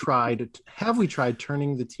 have we tried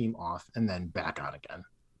turning the team off and then back on again?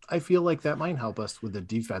 I feel like that might help us with the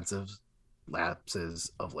defensive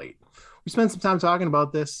lapses of late. We spent some time talking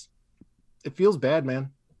about this. It feels bad,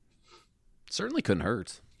 man. Certainly couldn't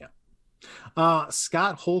hurt. Yeah.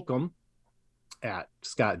 Scott Holcomb at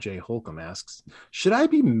Scott J. Holcomb asks, should I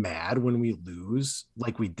be mad when we lose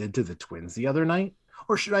like we did to the Twins the other night?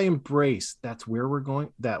 Or should I embrace that we're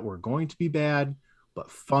going to be bad,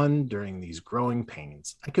 but fun during these growing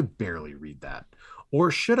pains? I could barely read that. Or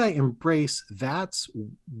should I embrace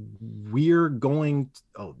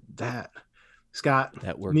Scott,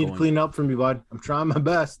 that we're need to clean up for me, bud. I'm trying my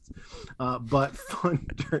best, but fun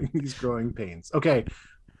during these growing pains. Okay.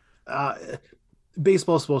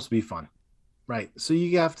 Baseball's supposed to be fun, right? So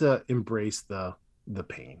you have to embrace the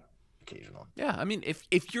pain occasionally. Yeah, I mean,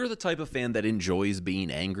 if you're the type of fan that enjoys being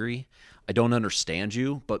angry, I don't understand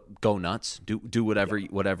you, but go nuts. Do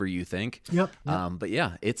whatever you think. Yep. But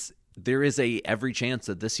yeah, there is every chance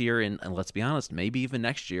that this year and let's be honest, maybe even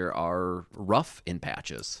next year are rough in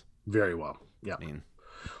patches. Very well. Yeah. I mean,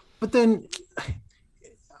 but then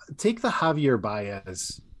take the Javier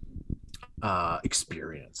Baez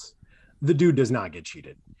experience. The dude does not get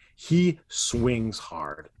cheated. He swings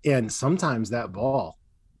hard, and sometimes that ball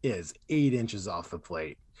is 8 inches off the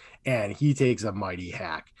plate, and he takes a mighty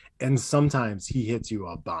hack, and sometimes he hits you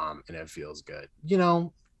a bomb, and it feels good. You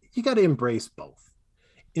know, you got to embrace both.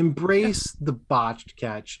 Embrace the botched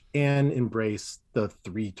catch and embrace the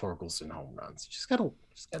 3 Torkelson home runs. You just gotta.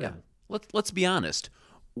 Yeah. Let's be honest.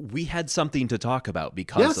 We had something to talk about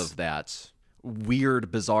because of that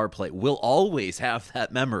weird, bizarre play. We'll always have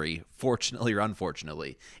that memory, fortunately or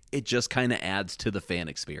unfortunately. It just kind of adds to the fan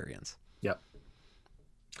experience. Yep.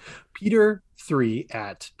 Peter 3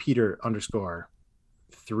 at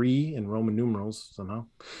Peter_3 in Roman numerals somehow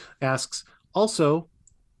asks, also,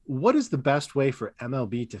 what is the best way for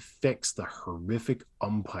MLB to fix the horrific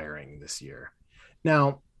umpiring this year?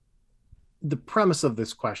 Now, the premise of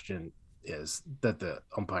this question is that the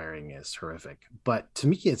umpiring is horrific, but to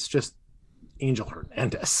me, it's just Angel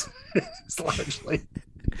Hernandez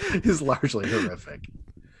is largely horrific,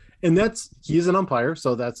 and he's an umpire,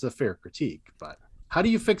 so that's a fair critique. But how do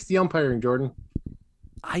you fix the umpiring, Jordan?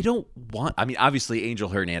 I mean, obviously, Angel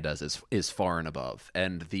Hernandez is far and above,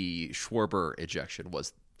 and the Schwarber ejection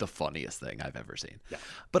was the funniest thing I've ever seen. Yeah.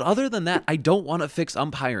 But other than that, I don't want to fix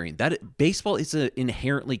umpiring. Baseball is an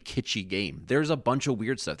inherently kitschy game. There's a bunch of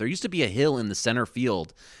weird stuff. There used to be a hill in the center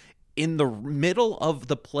field in the middle of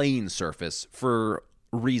the playing surface for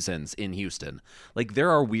reasons in Houston. Like, there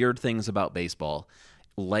are weird things about baseball,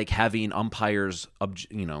 like having umpires,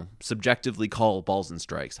 subjectively call balls and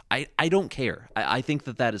strikes. I don't care. I think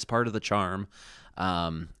that is part of the charm.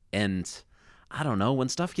 And I don't know, when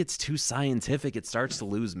stuff gets too scientific, it starts to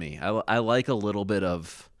lose me. I like a little bit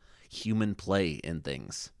of human play in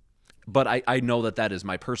things. But I know that is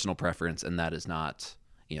my personal preference, and that is not,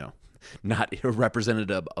 not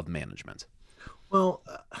representative of management. Well,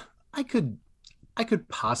 I could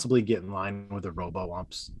possibly get in line with the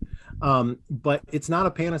robo-umps, but it's not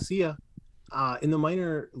a panacea. In the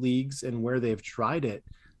minor leagues and where they've tried it,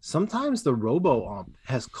 sometimes the robo-ump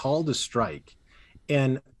has called a strike,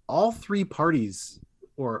 and all 3 parties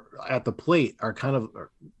or at the plate are kind of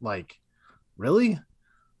like, really?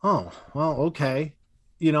 Oh, well, okay.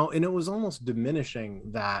 And it was almost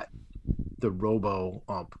diminishing that the robo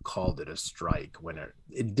ump called it a strike when it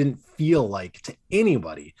didn't feel like to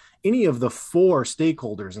anybody, any of the 4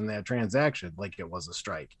 stakeholders in that transaction, like it was a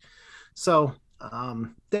strike. So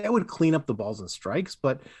that would clean up the balls and strikes,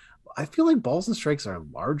 but I feel like balls and strikes are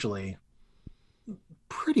largely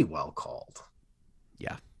pretty well called.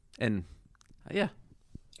 Yeah. And yeah,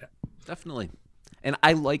 definitely. And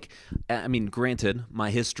I mean, granted,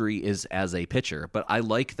 my history is as a pitcher, but I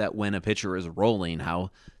like that when a pitcher is rolling,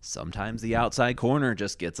 how sometimes the outside corner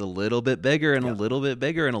just gets a little bit bigger and a little bit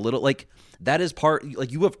bigger and a little, like, that is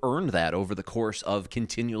like, you have earned that over the course of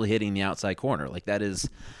continually hitting the outside corner. Like, that is,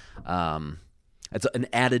 it's an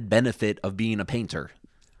added benefit of being a painter.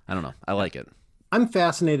 I don't know. I like it. I'm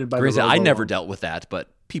fascinated by granted, I never dealt with that,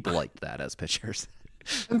 but people liked that as pitchers.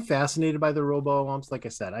 I'm fascinated by the robo-umps. Like I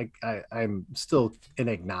said, I'm still an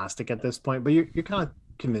agnostic at this point, but you're kind of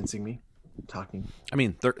convincing me. Talking. I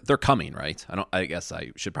mean, they're coming, right? I guess I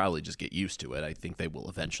should probably just get used to it. I think they will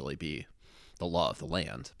eventually be the law of the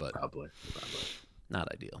land, but probably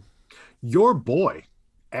not ideal. Your boy,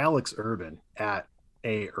 Alex Urban at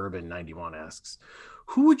Urban91 asks,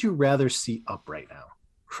 who would you rather see up right now?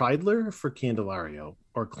 Kreidler for Candelario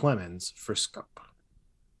or Clemens for Scope?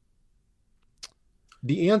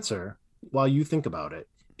 The answer, while you think about it,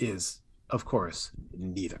 is, of course,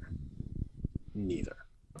 neither.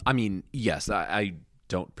 I mean, yes, I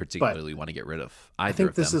don't particularly want to get rid of either I think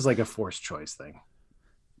of them. this is like a forced choice thing.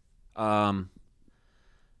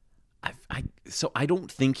 So I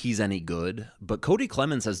don't think he's any good, but Cody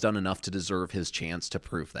Clemens has done enough to deserve his chance to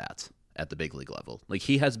prove that at the big league level. Like,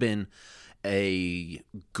 he has been a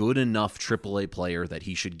good enough AAA player that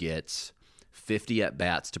he should get 50 at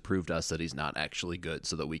bats to prove to us that he's not actually good,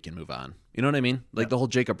 so that we can move on. You know what I mean? Like the whole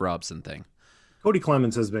Jacob Robson thing. Cody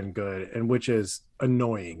Clemens has been good, and which is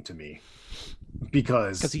annoying to me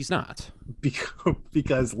because he's not.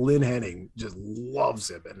 Because Lynn Henning just loves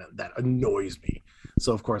him, and that annoys me.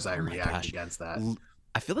 So of course I react against that.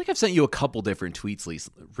 I feel like I've sent you a couple different tweets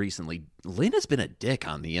recently. Lynn has been a dick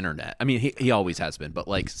on the internet. I mean, he always has been, but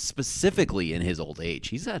like specifically in his old age,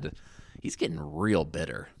 he's getting real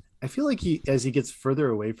bitter. I feel like as he gets further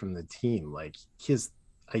away from the team, like his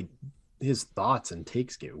thoughts and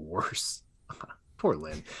takes get worse. Poor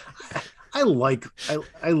Lynn. I like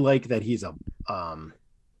that he's a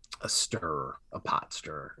stirrer, a pot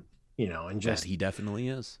stirrer, you know, and just he definitely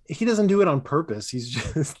is. He doesn't do it on purpose. He's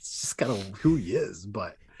just kind of who he is.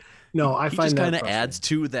 But no, I find just that kind of adds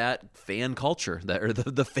to that fan culture or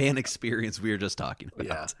the fan experience we were just talking about.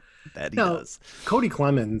 Yeah, that he does. Cody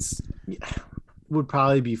Clemens would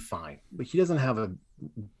probably be fine, but he doesn't have a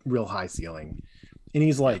real high ceiling, and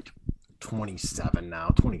he's like 27 now,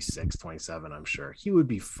 26, 27. I'm sure he would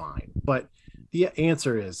be fine. But the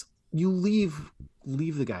answer is you leave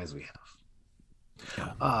the guys we have.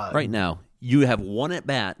 Yeah. Right now, you have one at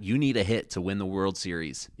bat. You need a hit to win the World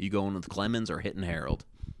Series. You going with Clemens or hitting Harold?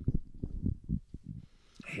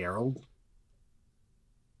 Harold?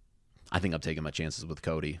 I think I'm taking my chances with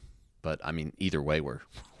Cody. But I mean, either way, we're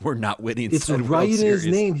not winning. It's right in his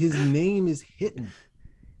name. His name is hitting.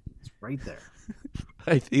 It's right there.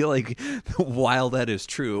 I feel like while that is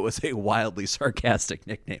true, it was a wildly sarcastic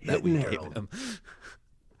nickname that we gave him.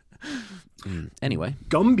 Anyway,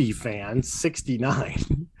 Gumby fan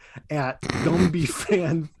 69 at Gumby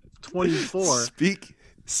fan 24.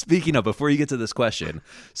 Speaking of, before you get to this question,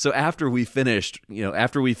 so after we finish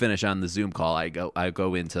on the Zoom call, I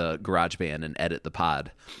go into GarageBand and edit the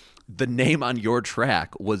pod. The name on your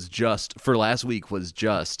track for last week was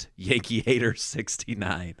just Yankee Hater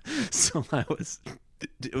 69. So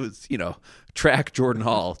it was, track Jordan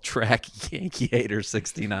Hall, track Yankee Hater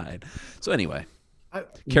 69. So anyway,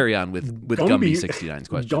 carry on with Gumby 69's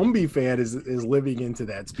question. Gumby fan is living into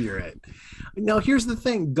that spirit. Now here's the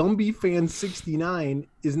thing: Gumby fan 69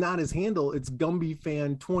 is not his handle; it's Gumby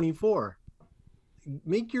fan 24.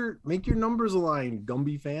 Make your numbers align,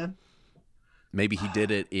 Gumby fan. Maybe he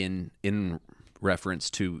did it in reference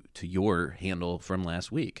to your handle from last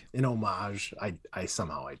week. In homage, I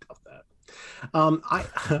somehow doubt that.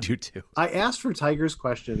 I do too. I asked for Tiger's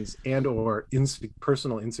questions and or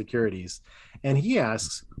personal insecurities, and he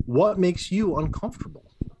asks, "What makes you uncomfortable?"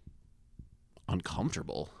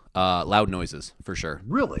 Uncomfortable? Loud noises, for sure.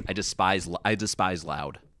 Really? I despise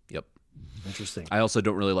loud. Yep. Interesting. I also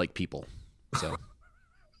don't really like people. So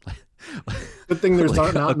good thing there's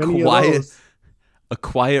not many of those. A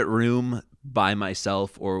quiet room by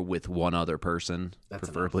myself or with one other person,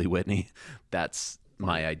 preferably Whitney. That's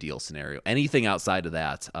my ideal scenario. Anything outside of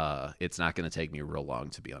that, it's not going to take me real long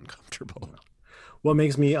to be uncomfortable. What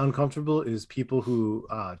makes me uncomfortable is people who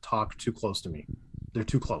talk too close to me. They're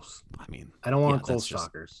too close. I mean, I don't want close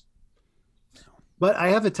talkers. But I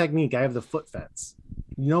have a technique. I have the foot fence.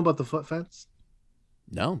 You know about the foot fence?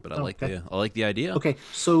 No, but I like the idea. Okay,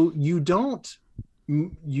 so you don't.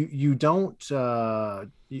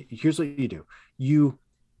 Here's what you do. You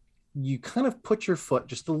kind of put your foot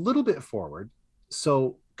just a little bit forward,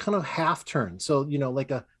 so kind of half turn, so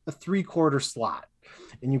like a 3/4 slot,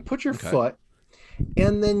 and you put your foot,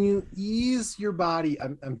 and then you ease your body.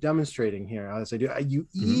 I'm demonstrating here as I do. You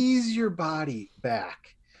ease your body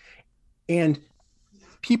back, and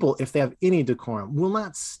people, if they have any decorum, will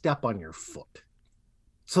not step on your foot,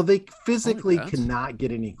 so they physically cannot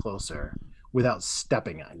get any closer without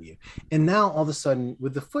stepping on you. And now all of a sudden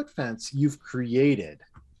with the foot fence, you've created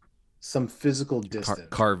some physical distance,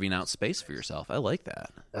 carving out space for yourself. I like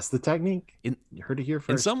that. That's the technique. You heard it here first.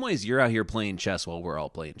 In some ways, you're out here playing chess while we're all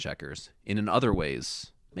playing checkers. And in other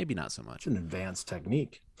ways, maybe not so much. It's an advanced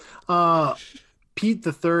technique. Pete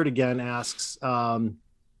the Third again asks, of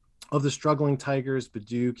the struggling Tigers,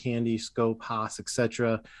 Badu, Candy, Scope, Haas,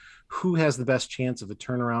 etc., who has the best chance of a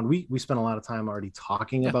turnaround? We spent a lot of time already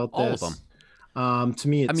talking about this. All of them. To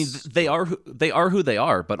me, it's, they are who they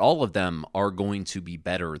are, but all of them are going to be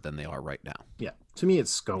better than they are right now. Yeah, to me, it's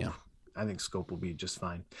Scope. Yeah. I think Scope will be just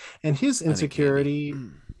fine. And his insecurity,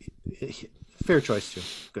 fair choice too,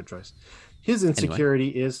 good choice. His insecurity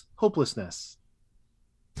is hopelessness.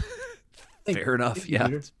 Fair enough. Thank you, Yeah,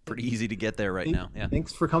 Peter. it's pretty easy to get there right now. Yeah.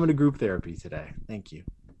 Thanks for coming to group therapy today. Thank you.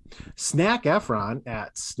 Snack Efron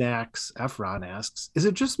at Snacks Efron asks, is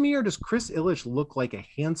it just me or does Chris Illich look like a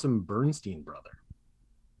handsome Bernstein brother?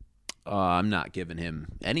 I'm not giving him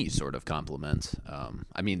any sort of compliment.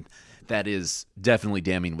 I mean, that is definitely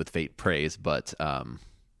damning with faint praise, but I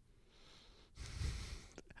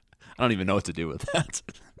don't even know what to do with that.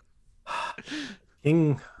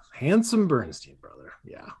 King handsome Bernstein brother.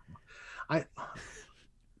 Yeah. I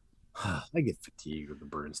get fatigued with the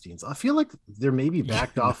Bernsteins. I feel like they're maybe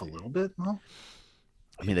backed off a little bit. Well,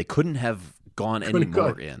 I mean, they couldn't have gone any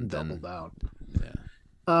more in than down. Yeah.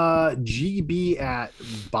 GB at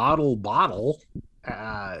Bottle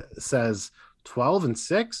says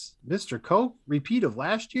 12-6. Mr. Coke repeat of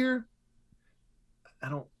last year. I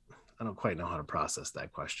don't quite know how to process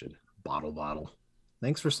that question. Bottle.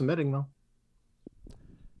 Thanks for submitting though.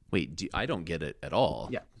 Wait, I don't get it at all.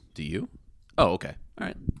 Yeah. Do you? Oh, okay. All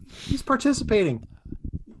right. He's participating.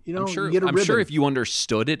 You know, I'm sure. you get a I'm ribbon. sure if you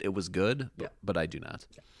understood it, it was good. Yeah. But I do not.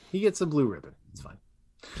 He gets a blue ribbon. It's fine.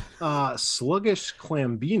 Sluggish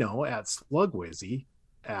Clambino at Slugwizzy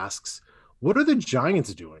asks, what are the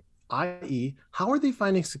Giants doing? I.e., how are they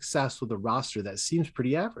finding success with a roster that seems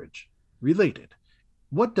pretty average? Related,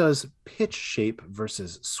 what does pitch shape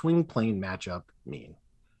versus swing plane matchup mean?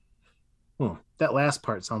 That last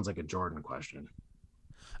part sounds like a Jordan question.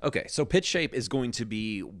 Okay, so pitch shape is going to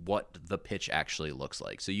be what the pitch actually looks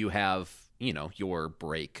like. So you have, your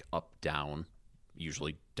break up, down,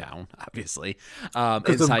 usually down, obviously, and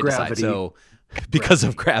side to side. So because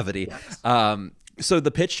of gravity. Yes. So the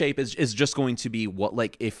pitch shape is just going to be what,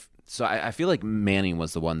 like, if, so I feel like Manning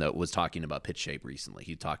was the one that was talking about pitch shape recently.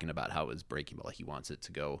 He's talking about how his breaking ball, he wants it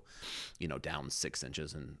to go, down 6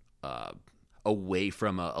 inches and away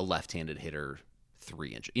from a left-handed hitter 3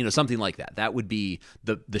 inches, something like that. That would be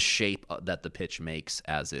the shape that the pitch makes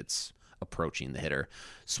as it's approaching the hitter.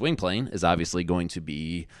 Swing plane is obviously going to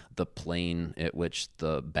be the plane at which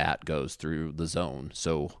the bat goes through the zone.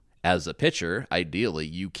 So as a pitcher, ideally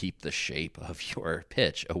you keep the shape of your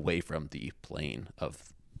pitch away from the plane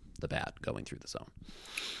of the bat going through the zone.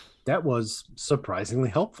 That was surprisingly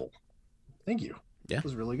helpful. Thank you. Yeah. That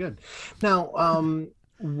was really good. Now,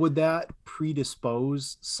 would that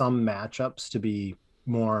predispose some matchups to be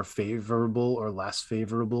more favorable or less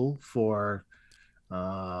favorable for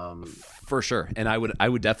sure? And I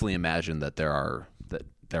would definitely imagine that they're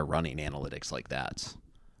running analytics like that.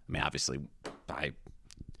 I mean, obviously, I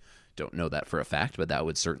don't know that for a fact, but that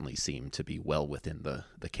would certainly seem to be well within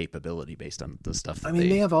the capability based on the stuff. I mean,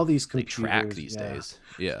 they have all these computers, they track these days.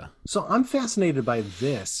 Yeah. So I'm fascinated by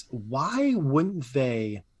this. Why wouldn't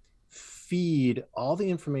they feed all the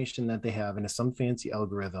information that they have into some fancy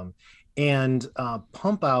algorithm and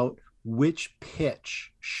pump out which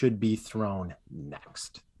pitch should be thrown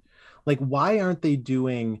next? Like, why aren't they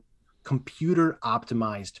doing computer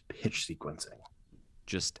optimized pitch sequencing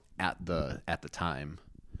just at the time?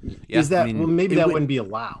 Yeah, is that, well, maybe that wouldn't be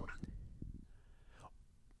allowed.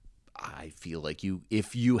 I feel like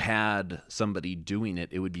if you had somebody doing it,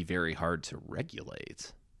 it would be very hard to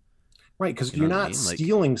regulate. Right, because you're not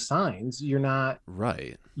stealing signs. You're not.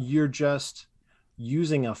 Right. You're just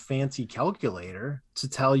using a fancy calculator to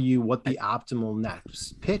tell you what the optimal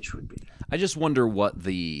next pitch would be. I just wonder what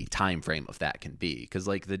the time frame of that can be, because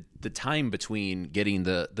like the time between getting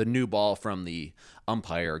the new ball from the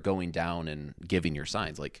umpire going down and giving your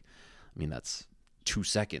signs, like, I mean, that's 2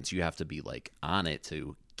 seconds. You have to be like on it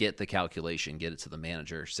to get the calculation, get it to the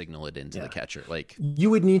manager, signal it into the catcher. Like,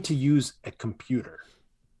 you would need to use a computer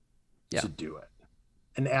to do it.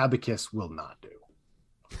 An abacus will not do.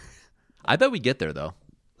 I bet we get there though.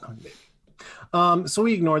 Maybe. So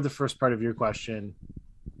we ignored the first part of your question.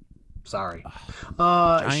 Sorry.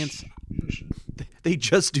 Giants, they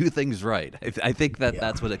just do things right. I think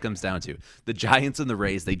that's what it comes down to. The Giants and the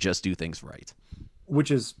Rays, they just do things right.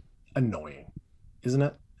 Which is annoying, isn't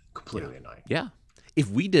it? Completely annoying. Yeah. If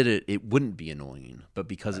we did it, it wouldn't be annoying. But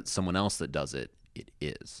because it's someone else that does it, it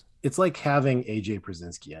is. It's like having AJ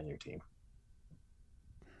Przinsky on your team.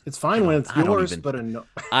 It's fine when it's yours, but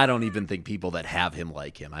I don't even think people that have him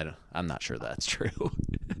like him. I'm not sure that's true.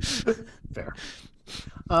 Fair.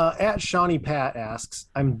 At Shawnee Pat asks,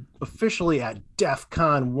 I'm officially at DEF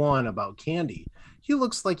CON 1 about Candy. He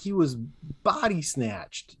looks like he was body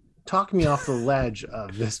snatched. Talk me off the ledge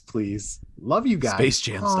of this, please. Love you guys. Space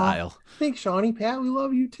Jam style. Thanks, Shawnee Pat. We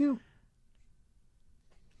love you too.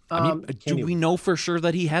 I mean, do we know for sure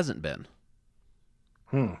that he hasn't been?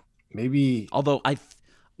 Maybe. Although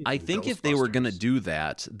I think if they were going to do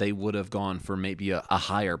that, they would have gone for maybe a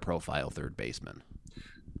higher profile third baseman.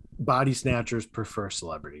 Body snatchers prefer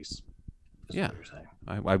celebrities. Yeah. what you're saying.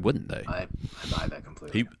 Why wouldn't they? I buy that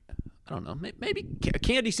completely. I don't know. Maybe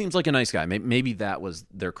Candy seems like a nice guy. Maybe that was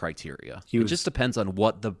their criteria. It just depends on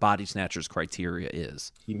what the body snatcher's criteria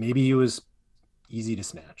is. Maybe he was easy to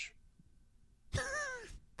snatch.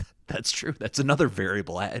 That's true. That's another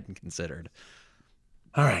variable I hadn't considered.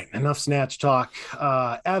 All right, enough snatch talk.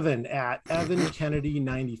 Evan at Evan Kennedy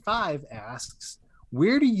 95 asks,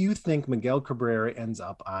 where do you think Miguel Cabrera ends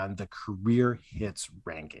up on the career hits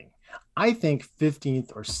ranking? I think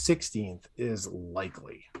 15th or 16th is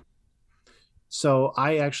likely. So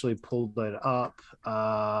I actually pulled it up.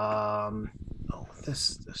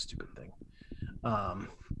 This stupid thing.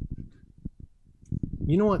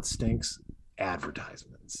 You know what stinks?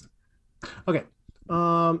 Advertisements. Okay.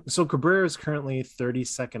 So Cabrera is currently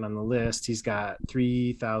 32nd on the list. He's got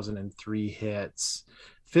 3,003 hits.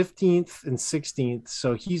 15th and 16th.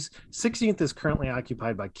 So 16th is currently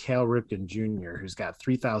occupied by Cal Ripken Jr., who's got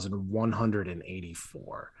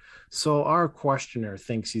 3,184. So our questioner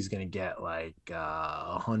thinks he's going to get like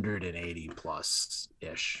 180 plus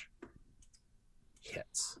ish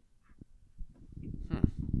hits.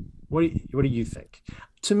 What do you think?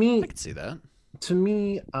 To me, I can see that. To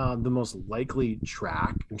me, the most likely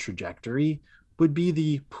track and trajectory would be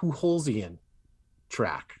the Pujols-ian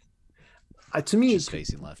track. To me, just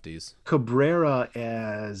facing lefties. Cabrera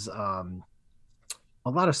has a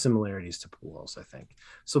lot of similarities to Pujols, I think.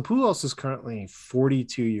 So Pujols is currently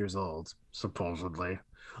 42 years old, supposedly,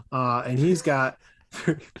 and he's got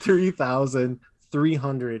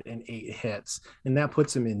 3,308 hits, and that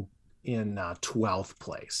puts him in 12th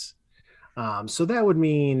place. So that would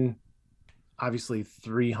mean obviously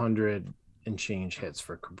 300 and change hits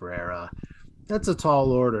for Cabrera. That's a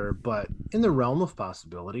tall order, but in the realm of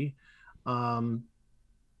possibility.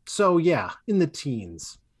 So yeah, in the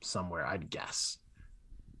teens somewhere, I'd guess.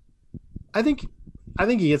 I think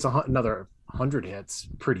he gets another 100 hits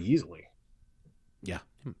pretty easily. Yeah,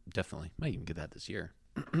 definitely. Might even get that this year.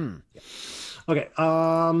 Yeah. Okay.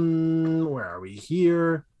 Where are we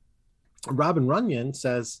here? Robin Runyon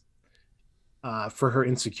says, for her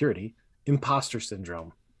insecurity, imposter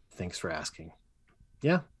syndrome. Thanks for asking.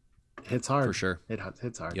 Yeah, hits hard. For sure. It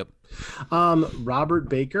hits hard. Yep. Robert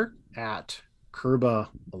Baker at Kerba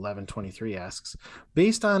 1123 asks,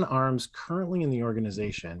 based on arms currently in the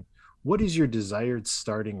organization, what is your desired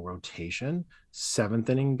starting rotation? 7th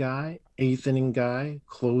inning guy, 8th inning guy,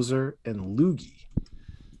 closer, and loogie.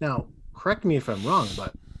 Now, correct me if I'm wrong,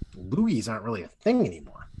 but loogies aren't really a thing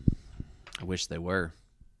anymore. I wish they were.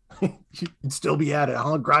 You'd still be at it,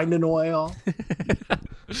 huh? Grinding away all.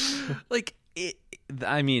 Like it.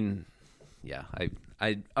 I mean, yeah.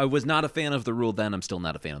 I was not a fan of the rule then. I'm still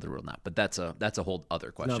not a fan of the rule now. But that's a whole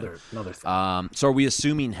other question. Another thing. So are we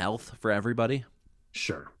assuming health for everybody?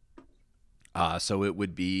 Sure. So it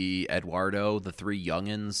would be Eduardo, the 3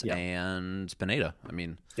 youngins, Yeah. and Pineda. I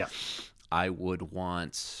mean, Yeah. I would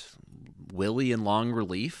want Willie in long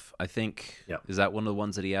relief. I think. Yeah. Is that one of the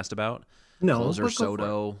ones that he asked about? No. Closer but go for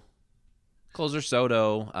Soto. Closer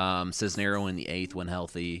Soto. Cisnero in the 8th when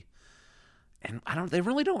healthy. And you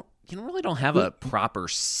really don't have a proper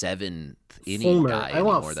 7th inning Fulmer. guy I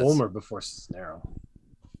want anymore. Fulmer before Cisnero.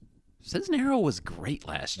 Cisnero was great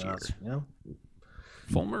last year. Yeah.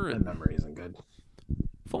 Fulmer. My memory isn't good.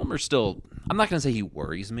 Fulmer still. I'm not going to say he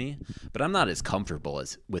worries me, but I'm not as comfortable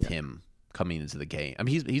as with him coming into the game. I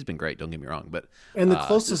mean, he's been great. Don't get me wrong, but And the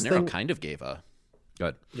closest Cisnero thing kind of gave a. Go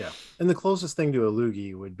ahead. Yeah, and the closest thing to a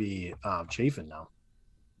loogie would be Chafin now.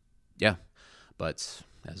 Yeah, but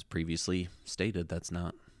as previously stated, that's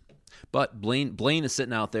not. But Blaine is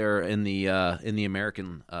sitting out there in the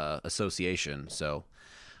American Association, so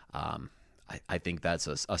I think that's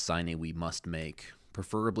a signing we must make,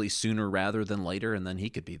 preferably sooner rather than later, and then he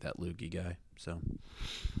could be that loogie guy. So,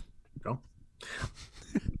 go.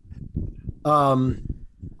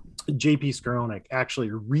 JP Skronik actually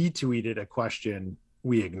retweeted a question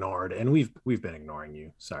we ignored, and we've been ignoring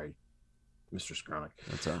you. Sorry, Mr. Skronik.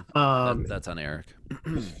 That's on Eric.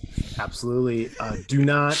 Absolutely. Do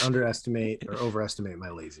not underestimate or overestimate my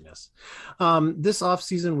laziness. This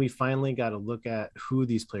offseason, we finally got a look at who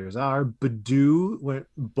these players are. Badu went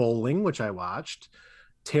bowling, which I watched.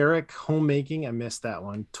 Tarek homemaking, I missed that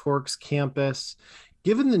one. Torx campus.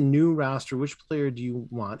 Given the new roster, which player do you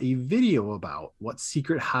want a video about? What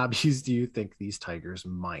secret hobbies do you think these Tigers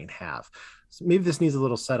might have? So maybe this needs a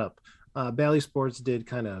little setup. Bally Sports did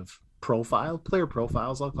kind of player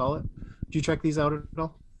profiles, I'll call it. Did you check these out at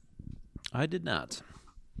all? I did not.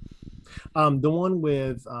 The one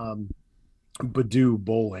with Badu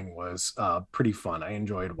bowling was pretty fun. I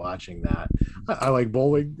enjoyed watching that. I like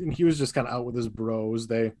bowling, and he was just kind of out with his bros.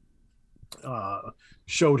 They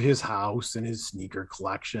showed his house and his sneaker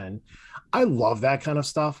collection. I love that kind of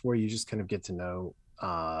stuff where you just kind of get to know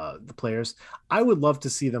the players. I would love to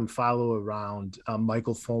see them follow around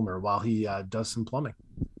Michael Fulmer while he does some plumbing.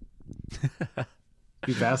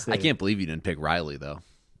 Be fascinating. I can't believe you didn't pick Riley, though.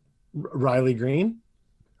 Riley Green?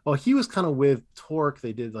 Oh, he was kind of with Torque.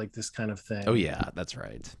 They did like this kind of thing. Oh, yeah, that's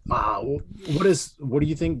right. What do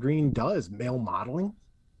you think Green does? Male modeling?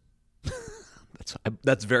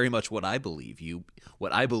 That's very much what I believe. You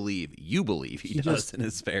believe he does in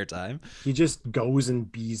his spare time. He just goes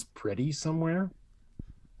and bees pretty somewhere.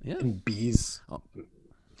 Yeah. And bees. Oh.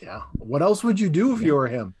 Yeah. What else would you do if you were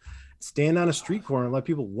him? Stand on a street corner and let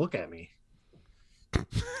people look at me.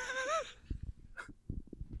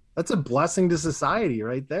 That's a blessing to society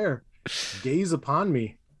right there. Gaze upon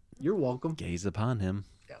me. You're welcome. Gaze upon him.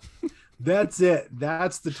 Yeah. That's it.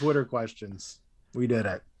 That's the Twitter questions. We did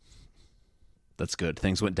it. That's good.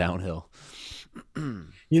 Things went downhill. You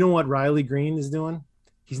know what Riley Green is doing?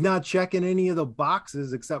 He's not checking any of the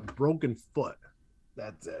boxes except broken foot.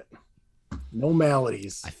 That's it. No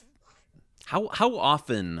maladies. How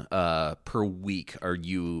often per week are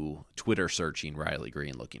you Twitter searching Riley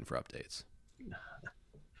Green looking for updates?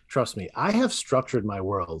 Trust me, I have structured my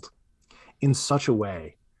world in such a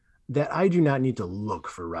way that I do not need to look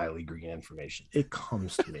for Riley Green information. It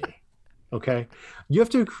comes to me. Okay? You have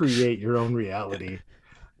to create your own reality,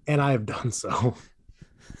 and I have done so.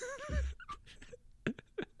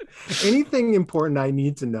 Anything important I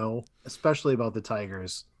need to know, especially about the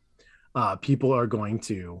Tigers, people are going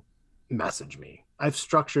to message me. I've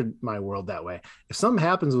structured my world that way. If something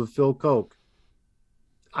happens with Phil Koch,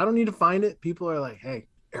 I don't need to find it. People are like, hey,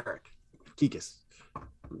 Eric, Kikas,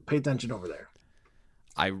 pay attention over there.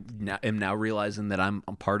 I am now realizing that I'm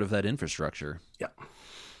part of that infrastructure. Yeah.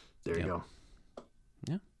 There you go.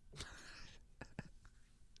 Yeah.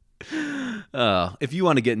 If you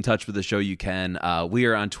want to get in touch with the show, you can. We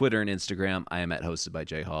are on Twitter and Instagram. I am at Hosted by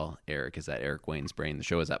Jay Hall. Eric is at Eric Wayne's Brain. The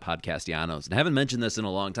show is at Podcastellanos. And I haven't mentioned this in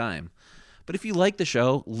a long time, but if you like the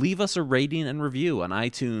show, leave us a rating and review on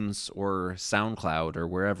iTunes or SoundCloud or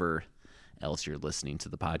wherever else you're listening to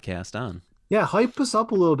the podcast on. Yeah, hype us up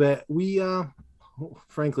a little bit. We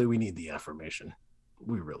frankly, we need the affirmation.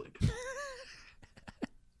 We really do.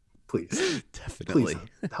 Please. Definitely. Please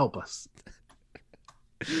help us.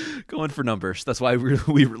 Going for numbers. That's why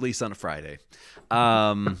we release on a Friday.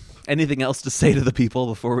 Anything else to say to the people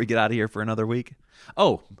before we get out of here for another week?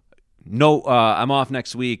 Oh, no, I'm off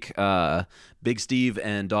next week. Big Steve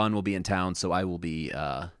and Dawn will be in town, so I will be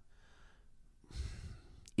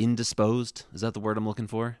indisposed. Is that the word I'm looking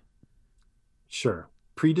for? Sure.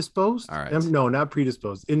 Predisposed? All right. No, not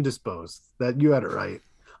predisposed. Indisposed. That you had it right.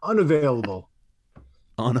 Unavailable.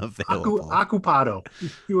 Occupado.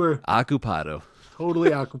 You were occupado.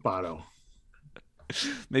 Totally occupado.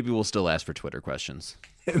 Maybe we'll still ask for Twitter questions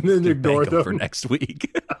and then ignore them for next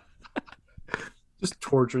week. Just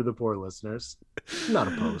torture the poor listeners. Not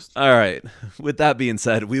opposed. All right. With that being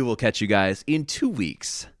said, we will catch you guys in 2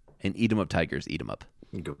 weeks. And eat 'em up, Tigers. Eat 'em up.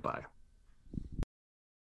 Goodbye.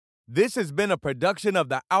 This has been a production of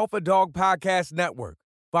the Alpha Dog Podcast Network.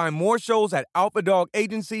 Find more shows at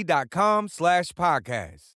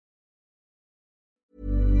alphadogagency.com/podcast.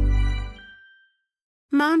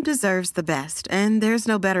 Mom deserves the best, and there's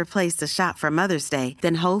no better place to shop for Mother's Day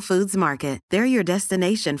than Whole Foods Market. They're your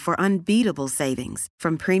destination for unbeatable savings,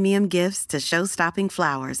 from premium gifts to show-stopping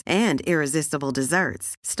flowers and irresistible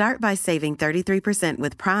desserts. Start by saving 33%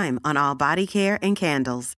 with Prime on all body care and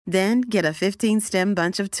candles. Then get a 15-stem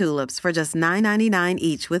bunch of tulips for just $9.99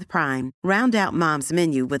 each with Prime. Round out Mom's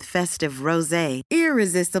menu with festive rosé,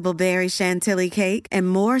 irresistible berry chantilly cake, and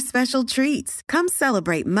more special treats. Come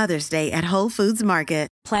celebrate Mother's Day at Whole Foods Market.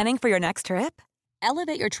 Planning for your next trip?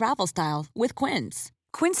 Elevate your travel style with Quince.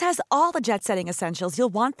 Quince has all the jet-setting essentials you'll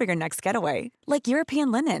want for your next getaway, like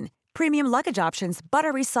European linen, premium luggage options,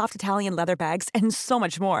 buttery soft Italian leather bags, and so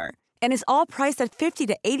much more. And is all priced at 50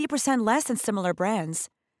 to 80% less than similar brands.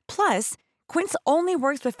 Plus, Quince only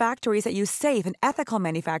works with factories that use safe and ethical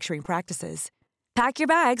manufacturing practices. Pack your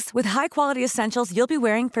bags with high-quality essentials you'll be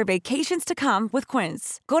wearing for vacations to come with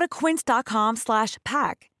Quince. Go to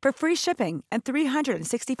quince.com/pack for free shipping and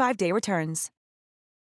 365-day returns.